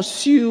even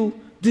pursue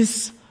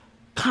this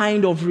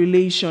kind of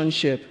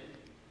relationship?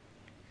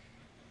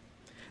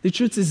 The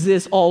truth is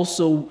this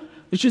also.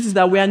 The truth is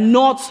that we are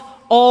not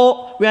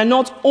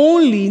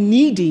only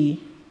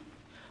needy,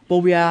 but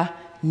we are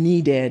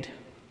needed.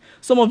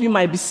 Some of you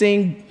might be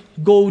saying,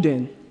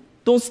 Golden,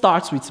 don't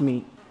start with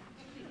me.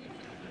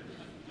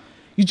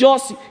 You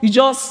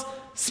just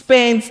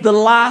spent the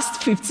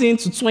last 15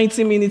 to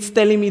 20 minutes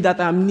telling me that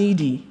I'm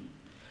needy.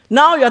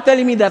 Now you're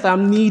telling me that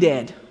I'm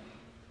needed.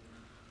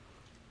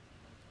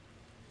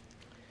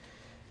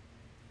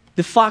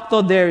 The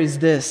factor there is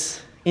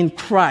this: in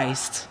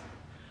Christ,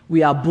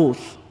 we are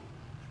both.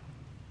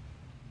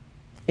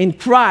 In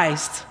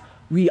Christ,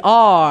 we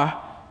are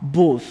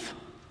both.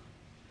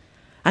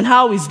 And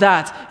how is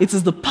that? It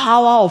is the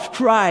power of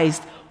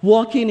Christ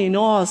working in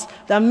us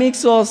that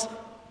makes us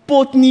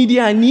both needy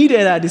and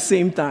needed at the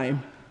same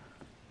time.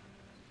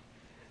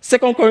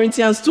 2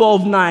 Corinthians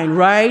 12:9,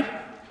 right?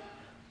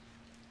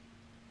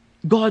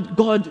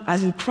 God,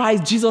 as in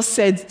Christ, Jesus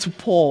said to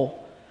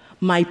Paul,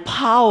 my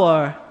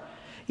power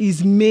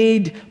is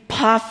made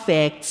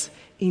perfect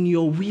in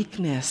your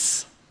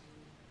weakness.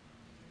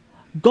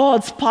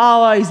 God's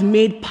power is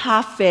made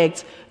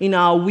perfect in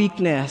our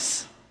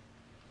weakness.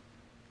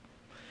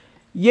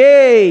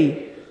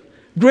 Yay!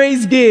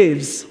 Grace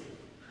gives.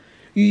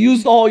 You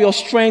used all your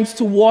strength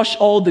to wash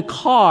all the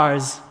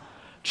cars.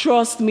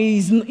 Trust me,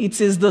 it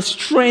is the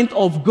strength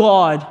of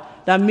God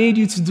that made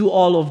you to do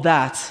all of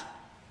that.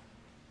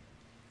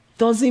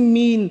 Doesn't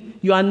mean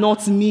you are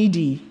not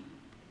needy.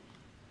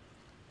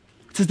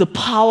 It is the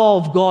power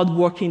of God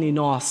working in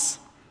us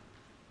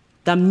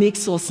that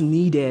makes us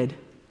needed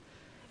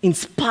in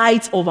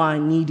spite of our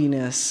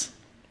neediness.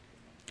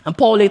 And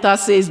Paul later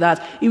says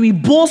that he will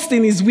boast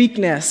in his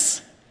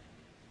weakness.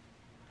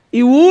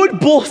 He would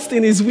boast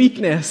in his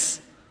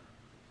weakness.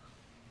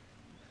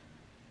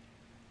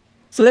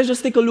 So let's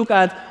just take a look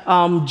at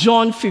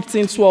John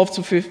 15,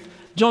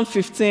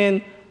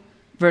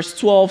 verse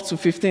 12 to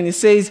 15. It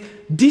says,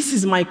 this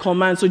is my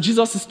command. So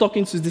Jesus is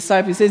talking to his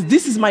disciples. He says,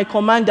 this is my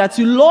command, that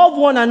you love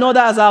one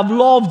another as I have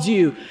loved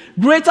you.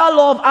 Greater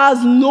love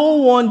has no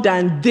one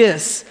than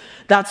this,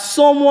 that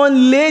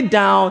someone lay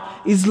down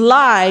his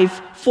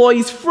life for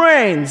his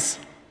friends.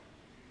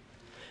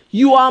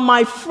 You are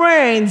my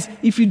friends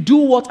if you do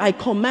what I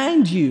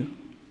command you.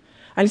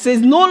 And he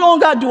says, no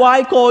longer do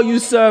I call you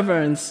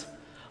servants,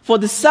 for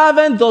the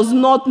servant does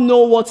not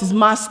know what his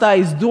master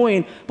is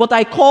doing, but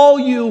I call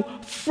you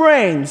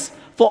friends.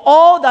 For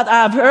all that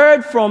I have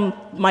heard from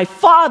my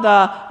Father,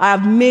 I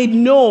have made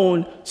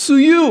known to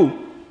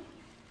you.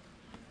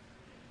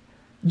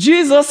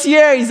 Jesus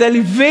here is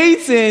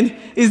elevating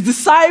his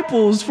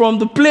disciples from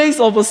the place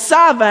of a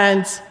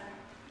servant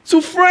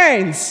to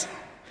friends.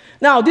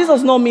 Now, this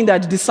does not mean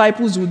that the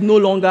disciples would no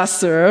longer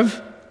serve,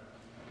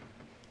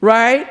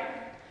 right?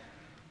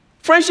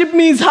 Friendship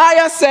means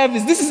higher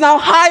service. This is now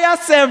higher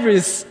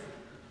service.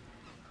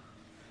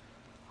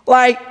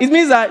 Like, it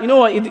means that, you know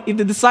what, if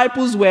the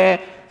disciples were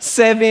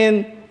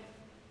serving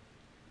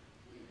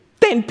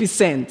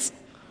 10%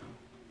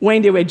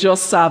 when they were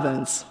just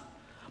servants,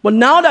 but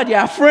now that they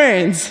are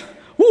friends,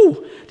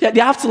 they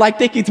have to like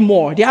take it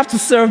more. They have to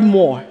serve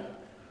more.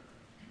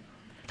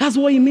 That's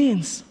what it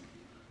means.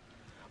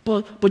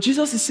 But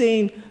Jesus is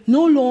saying,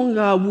 no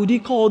longer would he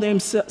call them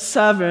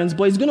servants,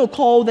 but he's going to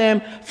call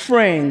them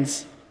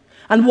friends.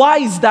 And why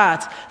is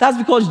that? That's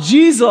because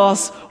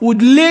Jesus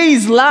would lay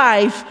his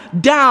life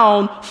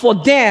down for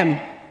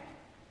them.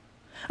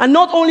 And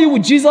not only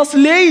would Jesus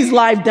lay his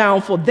life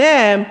down for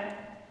them,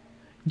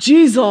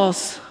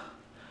 Jesus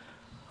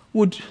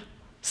would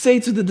say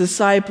to the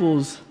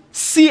disciples,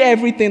 see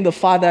everything the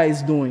Father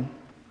is doing.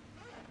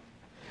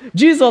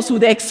 Jesus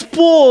would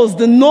expose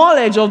the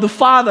knowledge of the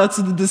Father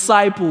to the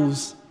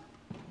disciples.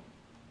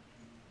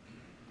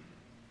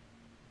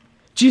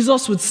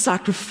 Jesus would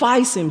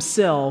sacrifice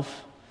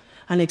himself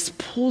and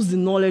expose the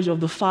knowledge of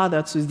the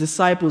Father to his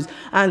disciples.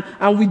 And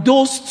with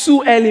those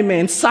two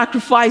elements,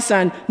 sacrifice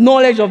and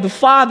knowledge of the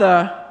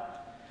Father,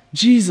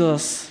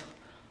 Jesus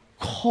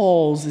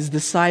calls his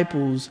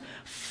disciples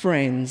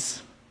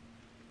friends.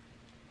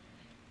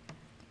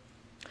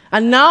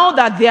 And now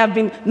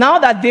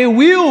that they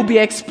will be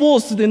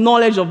exposed to the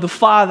knowledge of the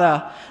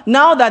Father,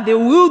 now that they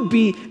will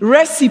be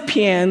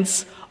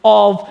recipients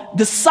of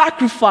the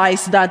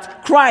sacrifice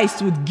that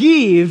Christ would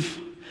give,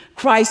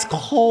 Christ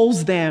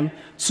calls them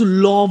to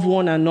love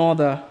one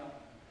another.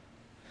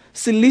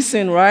 See,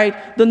 listen,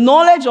 right? The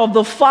knowledge of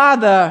the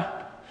Father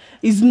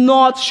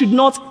should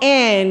not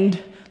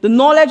end. The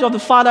knowledge of the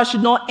Father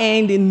should not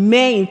end in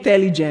mere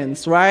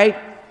intelligence, right?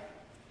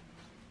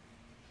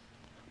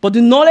 But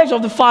the knowledge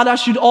of the Father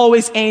should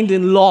always end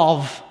in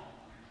love.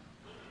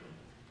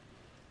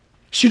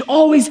 Should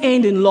always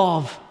end in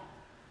love.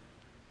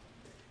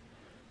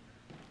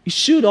 It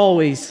should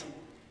always.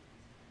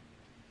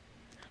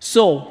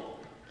 So,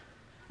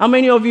 how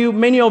many of you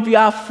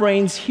have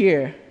friends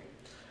here?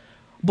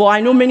 But I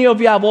know many of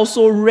you have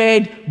also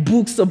read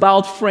books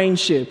about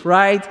friendship,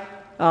 right?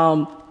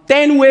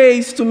 10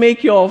 ways to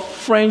make your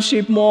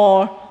friendship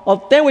more,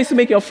 or 10 ways to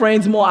make your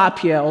friends more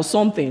happier or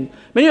something.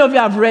 Many of you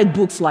have read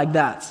books like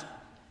that.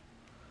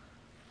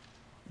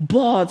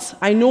 But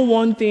I know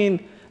one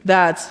thing,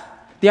 that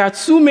there are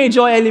two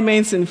major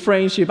elements in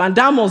friendship, and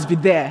that must be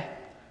there.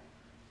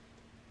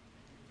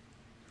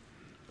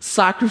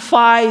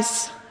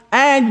 Sacrifice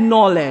and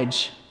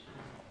knowledge.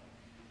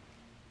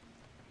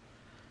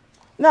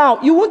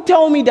 Now, you won't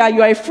tell me that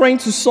you are a friend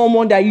to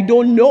someone that you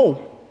don't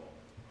know.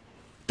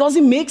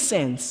 Doesn't make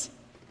sense.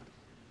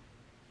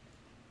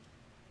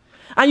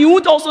 And you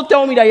won't also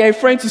tell me that you're a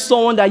friend to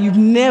someone that you've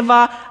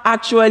never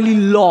actually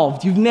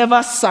loved, you've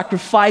never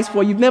sacrificed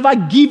for, you've never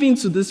given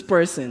to this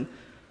person.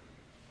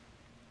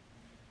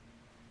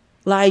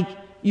 Like,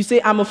 you say,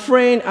 I'm a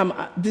friend,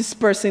 this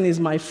person is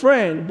my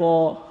friend, but,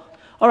 all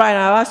right,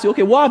 I'll ask you,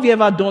 okay, what have you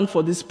ever done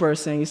for this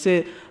person? You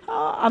say,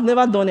 I've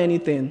never done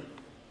anything.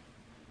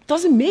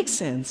 Doesn't make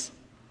sense.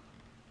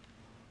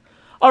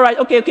 All right,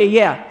 okay,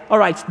 yeah. All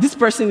right, this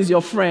person is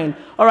your friend.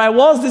 All right,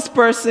 what's this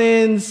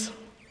person's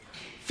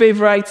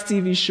favorite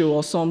TV show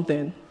or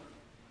something?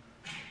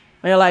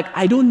 And you're like,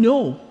 I don't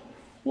know.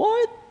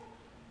 What?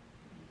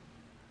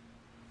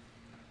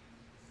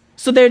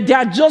 So there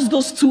are just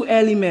those two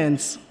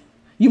elements.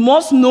 You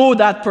must know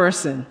that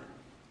person.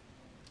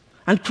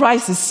 And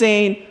Christ is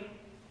saying,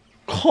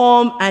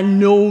 come and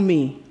know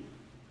me.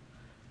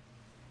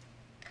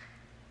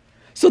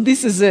 So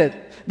this is it.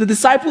 The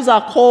disciples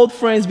are called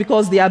friends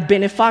because they are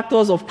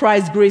benefactors of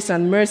Christ's grace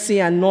and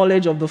mercy and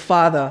knowledge of the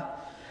Father.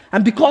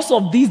 And because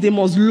of this, they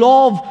must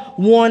love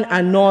one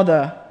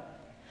another.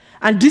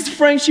 And this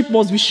friendship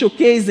must be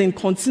showcased in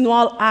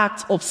continual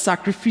acts of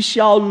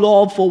sacrificial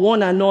love for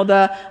one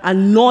another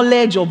and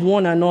knowledge of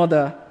one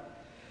another.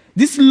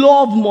 This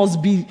love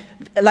must be,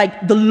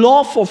 like the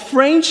love for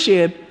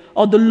friendship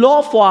or the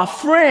love for our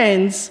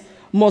friends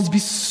must be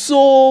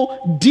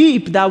so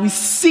deep that we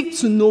seek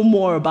to know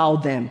more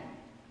about them.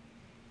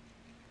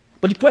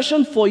 But the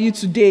question for you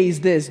today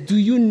is this: do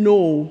you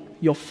know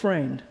your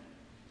friend?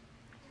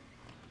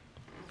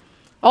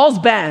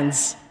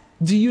 Husbands,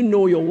 do you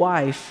know your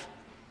wife?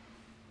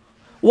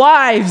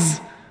 Wives,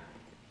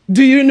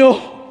 do you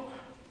know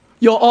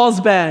your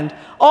husband?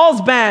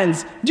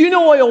 Husbands, do you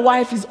know what your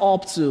wife is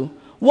up to?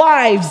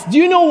 Wives, do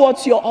you know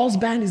what your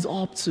husband is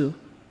up to?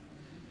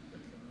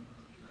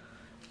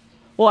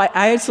 Well,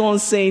 I heard someone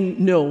saying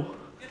no.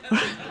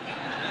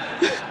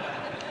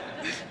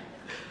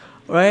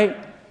 Right?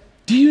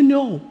 Do you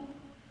know?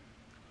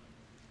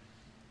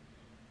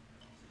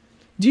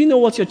 Do you know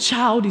what your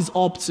child is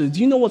up to?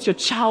 Do you know what your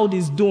child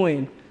is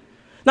doing?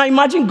 Now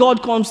imagine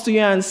God comes to you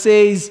and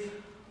says,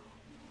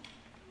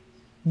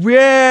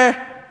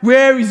 where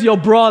is your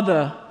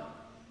brother?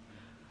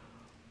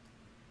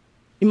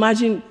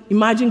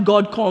 Imagine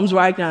God comes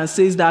right now and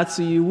says that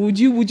to you.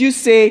 Would you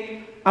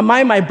say, am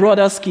I my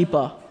brother's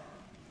keeper?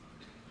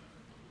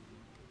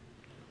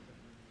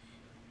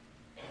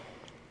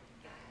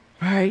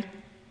 Right?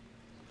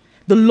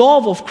 The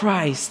love of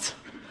Christ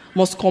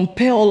must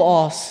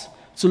compel us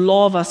to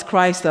love as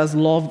Christ has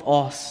loved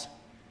us.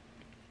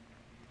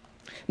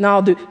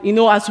 Now,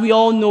 as we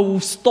all know,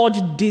 we've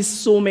studied this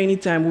so many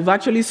times. We've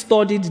actually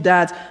studied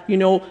that,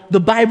 the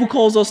Bible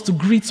calls us to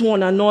greet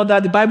one another.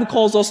 The Bible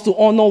calls us to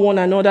honor one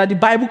another. The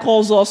Bible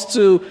calls us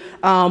to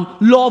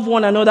love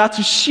one another,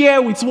 to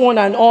share with one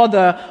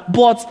another.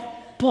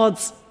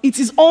 But it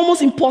is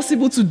almost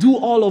impossible to do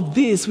all of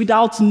this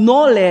without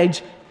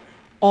knowledge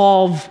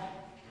of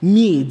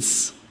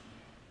needs.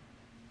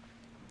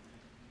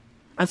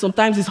 And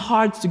sometimes it's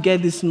hard to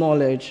get this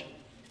knowledge.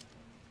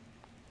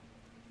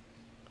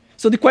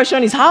 So the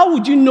question is, how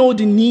would you know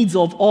the needs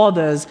of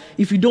others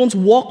if you don't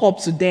walk up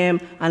to them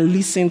and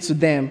listen to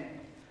them?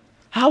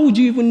 How would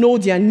you even know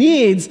their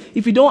needs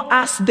if you don't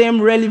ask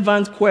them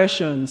relevant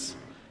questions?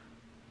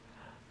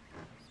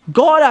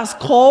 God has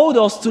called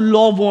us to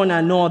love one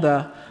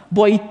another,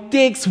 but it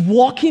takes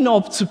walking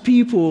up to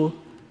people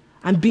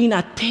and being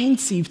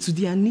attentive to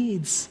their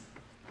needs.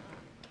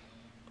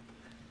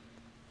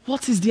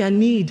 What is their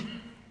need?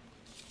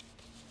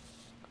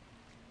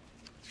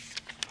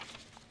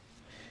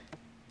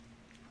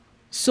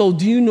 So,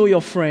 do you know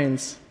your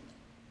friends?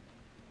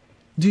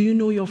 Do you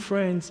know your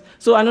friends?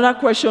 So, another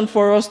question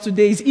for us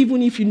today is,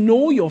 even if you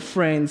know your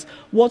friends,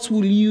 what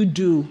will you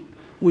do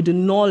with the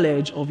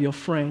knowledge of your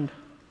friend?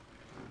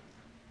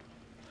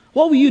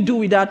 What will you do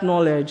with that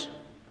knowledge?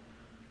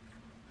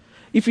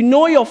 If you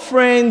know your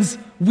friend's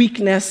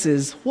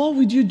weaknesses, what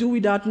would you do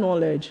with that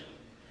knowledge?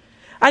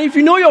 And if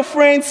you know your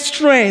friend's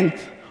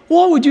strength,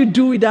 what would you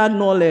do with that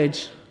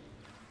knowledge?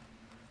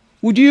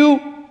 Would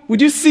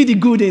you see the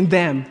good in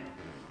them?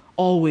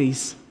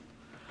 Always?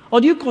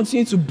 Or do you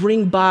continue to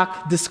bring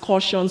back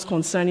discussions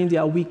concerning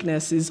their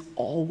weaknesses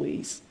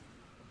always?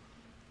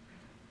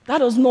 That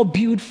does not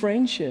build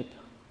friendship.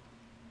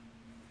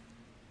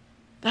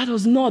 That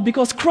does not,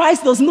 because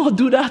Christ does not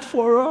do that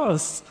for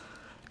us.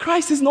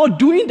 Christ is not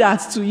doing that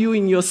to you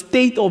in your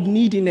state of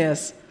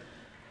neediness.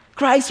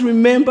 Christ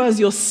remembers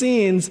your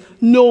sins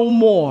no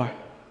more.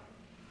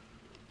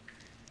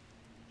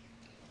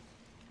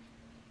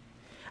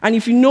 And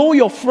if you know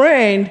your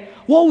friend,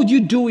 what would you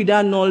do with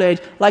that knowledge?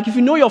 Like if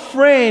you know your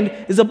friend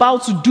is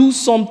about to do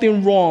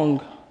something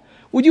wrong,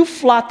 would you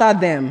flatter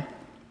them?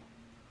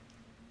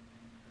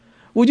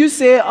 Would you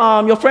say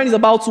your friend is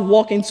about to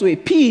walk into a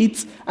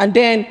pit and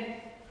then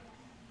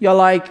you're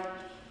like,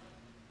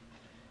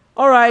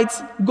 all right,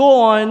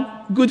 go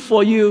on, good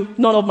for you,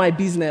 none of my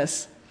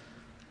business?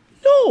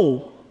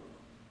 No.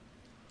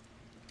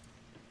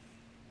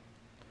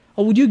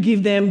 Or would you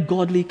give them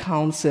godly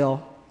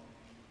counsel?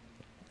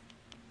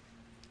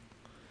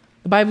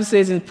 The Bible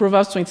says in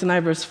Proverbs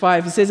 29, verse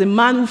 5, it says, a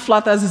man who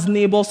flatters his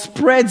neighbor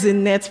spreads a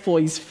net for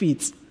his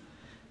feet.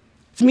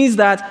 It means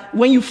that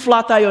when you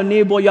flatter your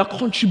neighbor, you are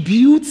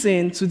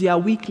contributing to their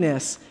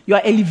weakness. You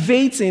are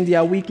elevating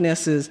their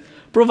weaknesses.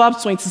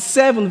 Proverbs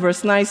 27,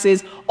 verse 9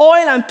 says,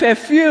 oil and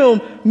perfume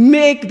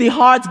make the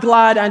heart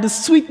glad, and the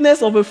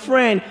sweetness of a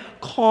friend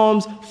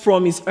comes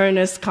from his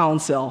earnest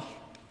counsel.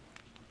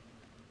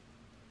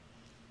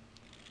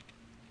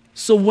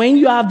 So when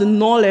you have the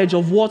knowledge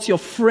of what your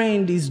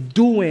friend is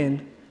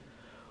doing,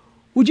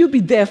 would you be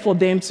there for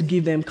them to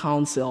give them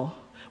counsel?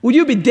 Would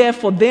you be there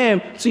for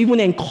them to even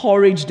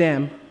encourage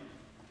them?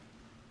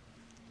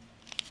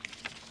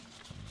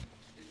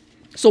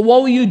 So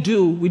what will you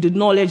do with the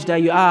knowledge that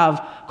you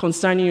have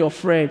concerning your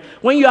friend?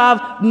 When you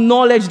have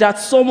knowledge that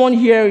someone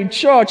here in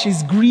church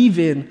is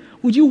grieving,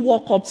 would you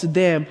walk up to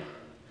them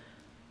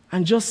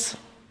and just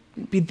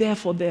be there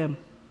for them?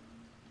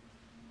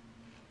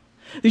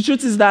 The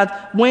truth is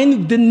that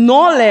when the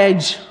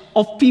knowledge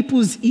of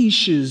people's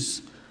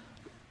issues,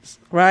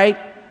 right?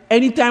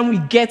 Anytime we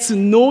get to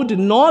know the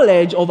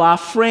knowledge of our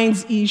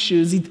friends'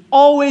 issues, it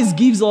always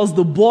gives us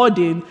the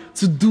burden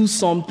to do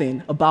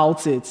something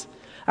about it.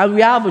 And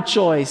we have a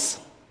choice.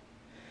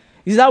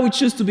 Is that we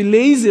choose to be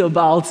lazy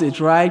about it,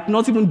 right?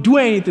 Not even do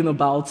anything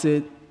about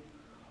it.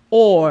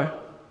 Or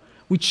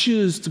we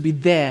choose to be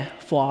there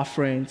for our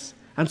friends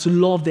and to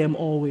love them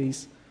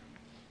always.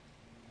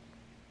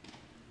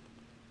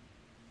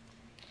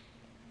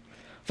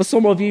 For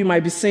some of you, you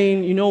might be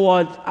saying, you know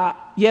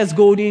what, yes,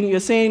 Golden, you're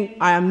saying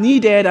I am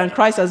needed and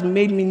Christ has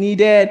made me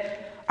needed.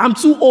 I'm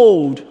too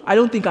old. I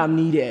don't think I'm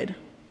needed.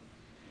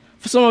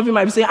 For some of you,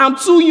 might be saying, I'm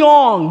too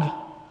young,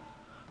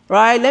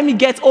 right? Let me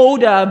get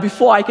older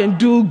before I can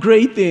do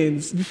great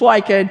things, before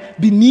I can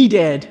be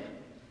needed.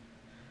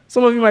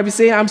 Some of you might be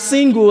saying, I'm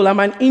single, I'm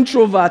an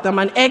introvert, I'm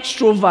an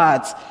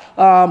extrovert,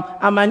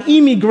 I'm an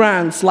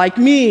immigrant like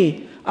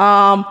me.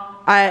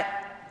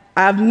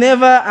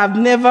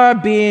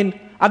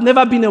 I've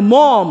never been a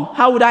mom.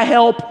 How would I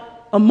help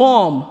a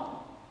mom?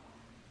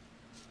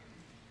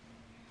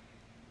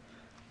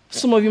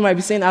 Some of you might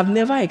be saying, I've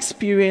never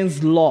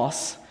experienced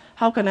loss.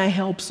 How can I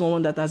help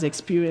someone that has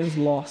experienced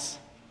loss?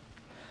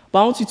 But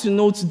I want you to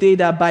know today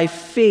that by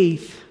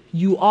faith,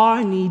 you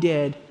are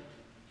needed.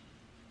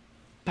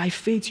 By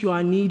faith, you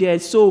are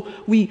needed. So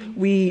we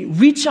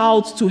reach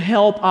out to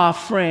help our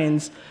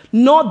friends,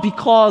 not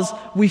because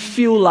we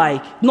feel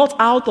like, not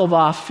out of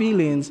our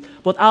feelings,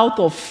 but out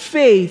of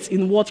faith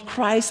in what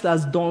Christ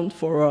has done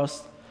for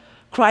us.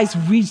 Christ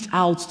reached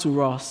out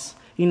to us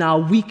in our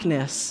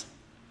weakness,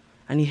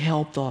 and he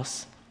helped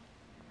us.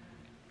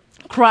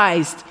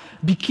 Christ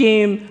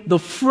became the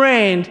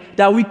friend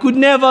that we could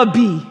never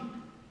be.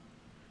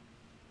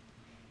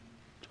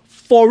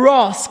 For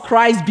us,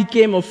 Christ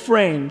became a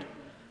friend.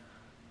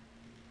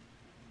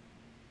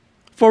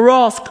 For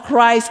us,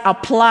 Christ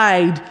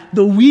applied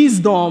the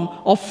wisdom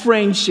of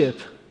friendship.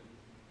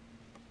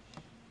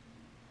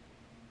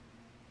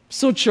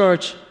 So,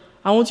 church,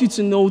 I want you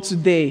to know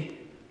today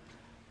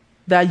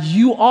that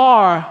you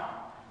are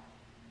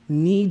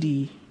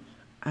needy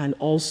and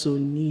also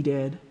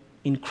needed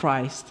in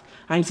Christ.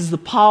 And it is the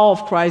power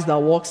of Christ that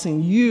works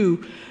in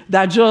you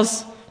that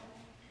just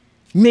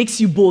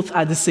makes you both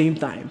at the same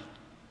time.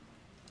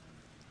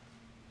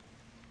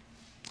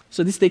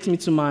 So this takes me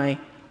to my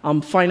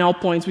final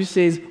point, which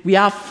says we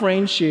have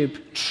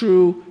friendship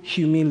through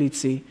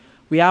humility.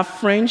 We have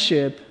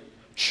friendship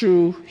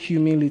through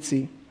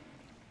humility.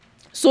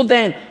 So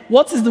then,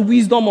 what is the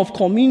wisdom of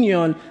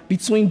communion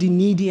between the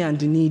needy and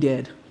the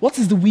needed? What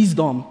is the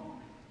wisdom?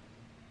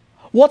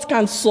 What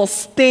can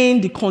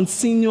sustain the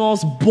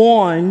continuous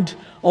bond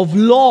of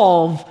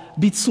love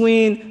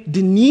between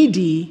the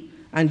needy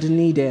and the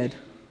needed?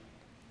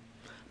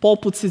 Paul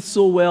puts it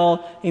so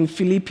well in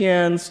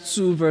Philippians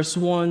 2, verse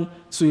 1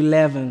 to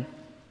 11.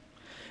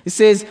 It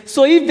says,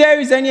 so if there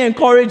is any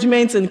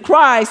encouragement in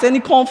Christ, any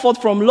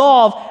comfort from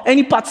love,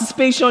 any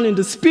participation in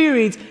the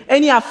Spirit,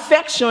 any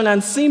affection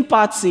and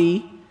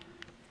sympathy,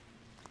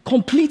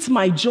 complete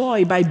my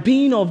joy by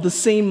being of the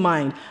same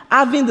mind,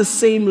 having the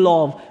same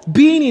love,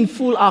 being in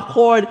full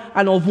accord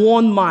and of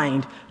one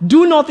mind.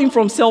 Do nothing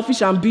from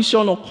selfish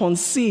ambition or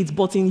conceit,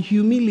 but in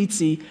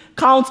humility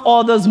count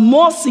others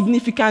more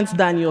significant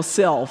than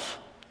yourself.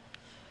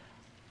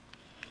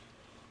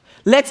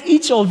 Let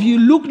each of you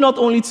look not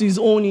only to his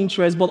own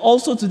interest, but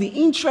also to the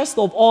interest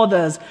of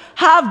others.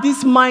 Have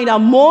this mind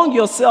among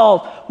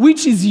yourself,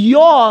 which is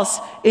yours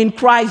in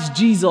Christ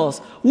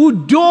Jesus,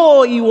 who,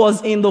 though he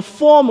was in the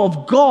form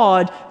of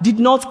God, did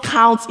not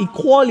count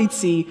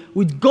equality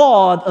with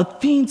God a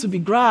thing to be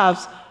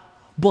grasped,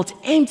 but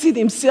emptied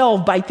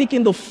himself by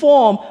taking the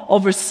form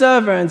of a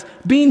servant,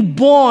 being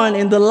born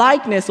in the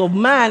likeness of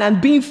man, and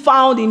being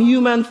found in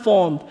human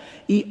form.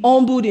 He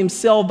humbled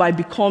himself by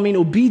becoming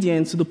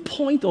obedient to the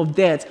point of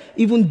death,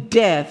 even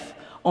death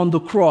on the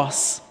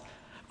cross.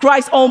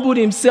 Christ humbled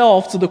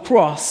himself to the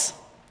cross.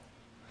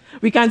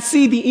 We can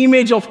see the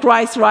image of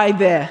Christ right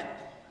there,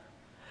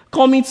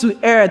 coming to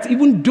earth,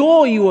 even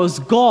though he was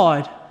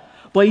God,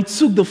 but he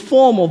took the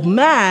form of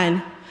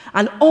man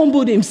and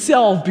humbled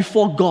himself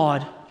before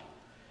God,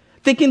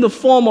 taking the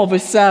form of a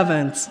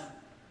servant.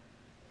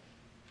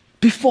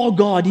 Before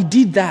God, he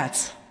did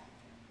that.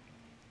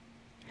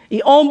 He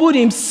humbled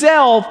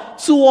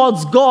himself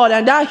towards God,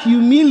 and that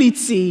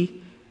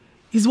humility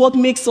is what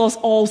makes us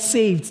all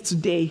saved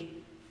today.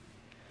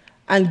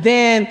 And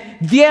then,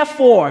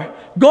 therefore,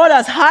 God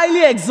has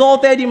highly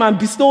exalted him and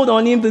bestowed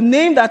on him the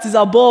name that is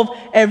above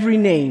every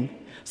name,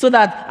 so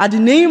that at the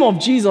name of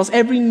Jesus,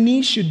 every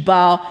knee should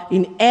bow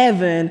in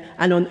heaven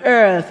and on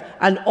earth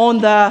and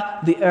under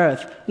the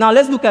earth. Now,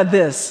 let's look at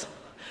this.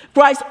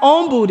 Christ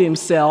humbled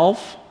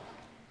himself.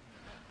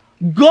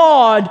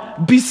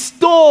 God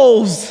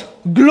bestows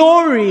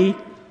glory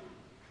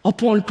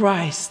upon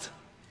Christ.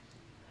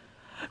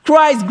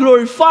 Christ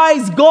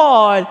glorifies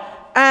God,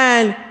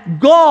 and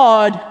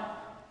God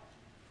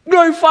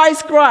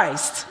glorifies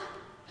Christ.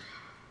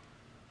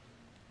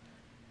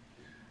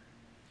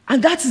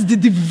 And that is the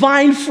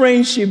divine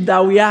friendship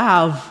that we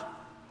have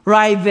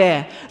right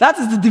there. That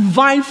is the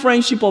divine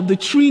friendship of the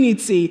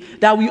Trinity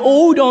that we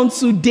hold on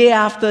to day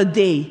after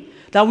day,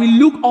 that we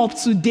look up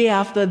to day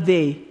after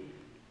day.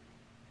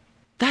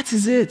 That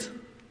is it.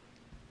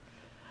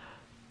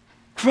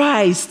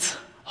 Christ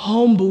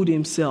humbled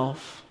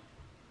himself.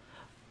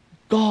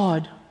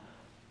 God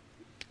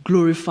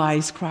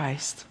glorifies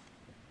Christ.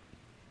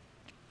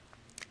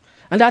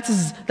 And that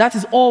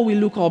is all we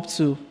look up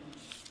to.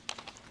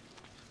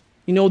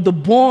 You know, the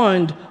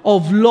bond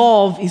of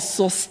love is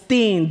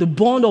sustained. The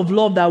bond of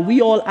love that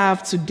we all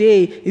have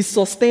today is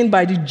sustained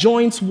by the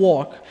joint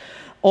work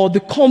or the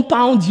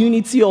compound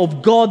unity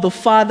of God the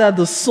Father,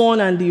 the Son,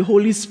 and the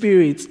Holy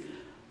Spirit.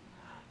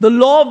 The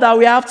love that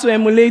we have to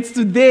emulate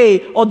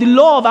today, or the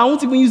love, I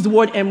won't even use the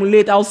word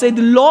emulate, I'll say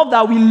the love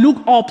that we look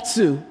up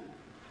to,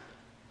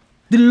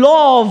 the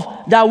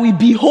love that we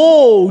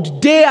behold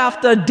day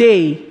after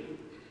day,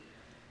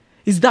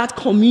 is that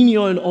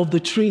communion of the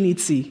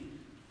Trinity.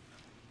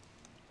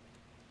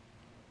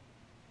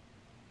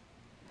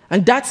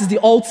 And that is the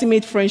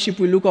ultimate friendship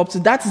we look up to.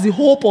 That is the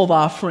hope of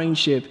our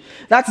friendship.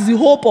 That is the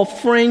hope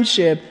of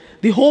friendship.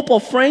 The hope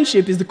of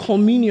friendship is the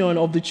communion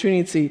of the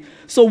Trinity.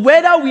 So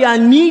whether we are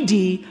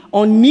needy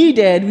or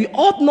needed, we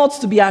ought not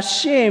to be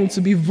ashamed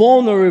to be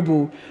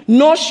vulnerable,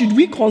 nor should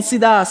we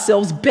consider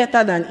ourselves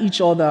better than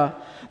each other.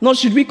 nor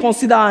should we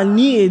consider our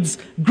needs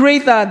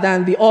greater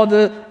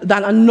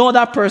than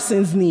another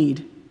person's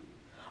need.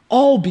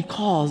 All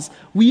because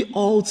we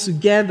all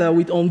together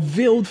with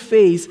unveiled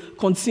face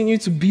continue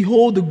to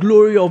behold the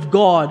glory of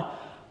God,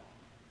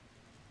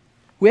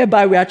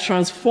 whereby we are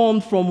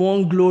transformed from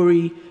one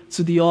glory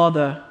to the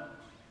other.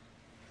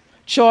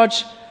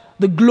 Church,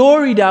 the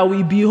glory that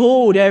we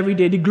behold every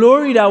day, the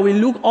glory that we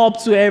look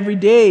up to every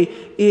day,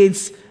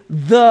 is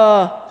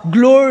the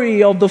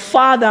glory of the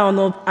Father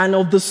and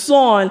of the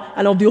Son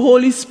and of the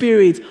Holy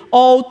Spirit,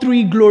 all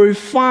three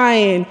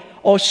glorifying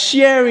or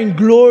sharing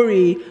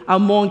glory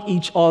among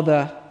each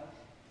other.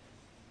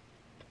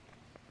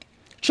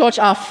 Church,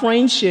 our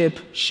friendship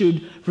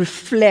should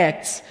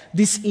reflect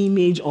this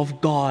image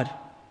of God.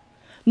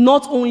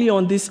 Not only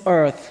on this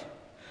earth,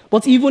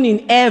 but even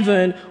in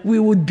heaven, we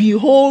would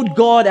behold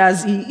God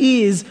as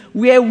He is,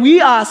 where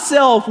we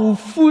ourselves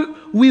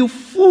will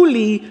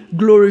fully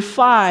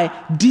glorify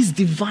this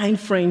divine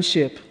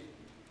friendship.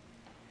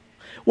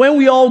 When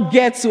we all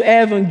get to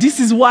heaven, this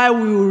is why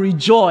we will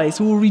rejoice.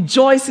 We will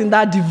rejoice in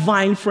that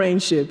divine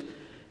friendship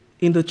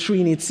in the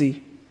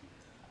Trinity.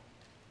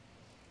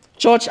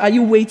 Church, are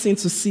you waiting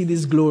to see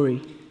this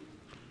glory?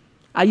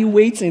 Are you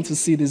waiting to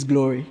see this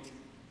glory?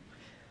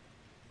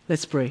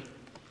 Let's pray.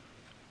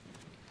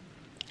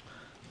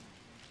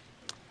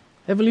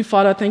 Heavenly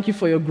Father, thank you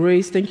for your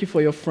grace. Thank you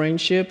for your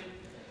friendship.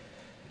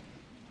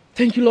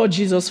 Thank you, Lord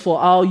Jesus, for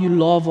how you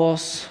love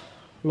us,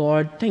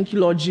 Lord. Thank you,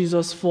 Lord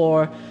Jesus,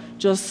 for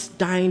just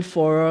dying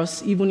for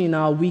us, even in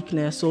our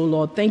weakness, oh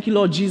Lord. Thank you,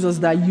 Lord Jesus,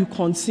 that you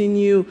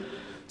continue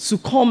to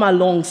come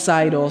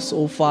alongside us,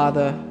 oh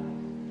Father.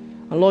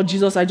 And Lord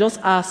Jesus, I just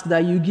ask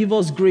that you give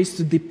us grace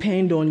to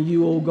depend on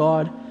you, oh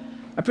God.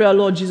 I pray,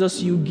 Lord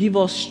Jesus, you give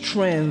us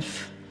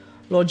strength,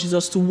 Lord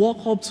Jesus, to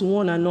walk up to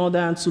one another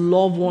and to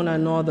love one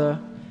another.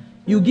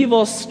 You give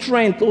us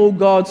strength, oh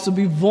God, to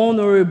be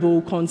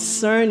vulnerable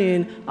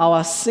concerning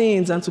our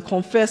sins and to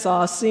confess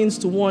our sins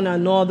to one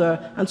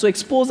another and to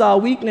expose our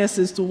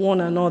weaknesses to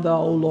one another,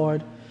 oh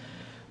Lord.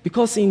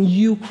 Because in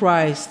you,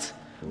 Christ,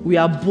 we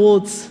are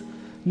both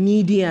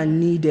needy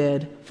and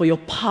needed, for your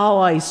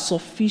power is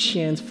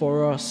sufficient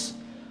for us.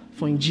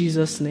 For in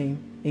Jesus'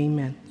 name,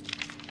 amen.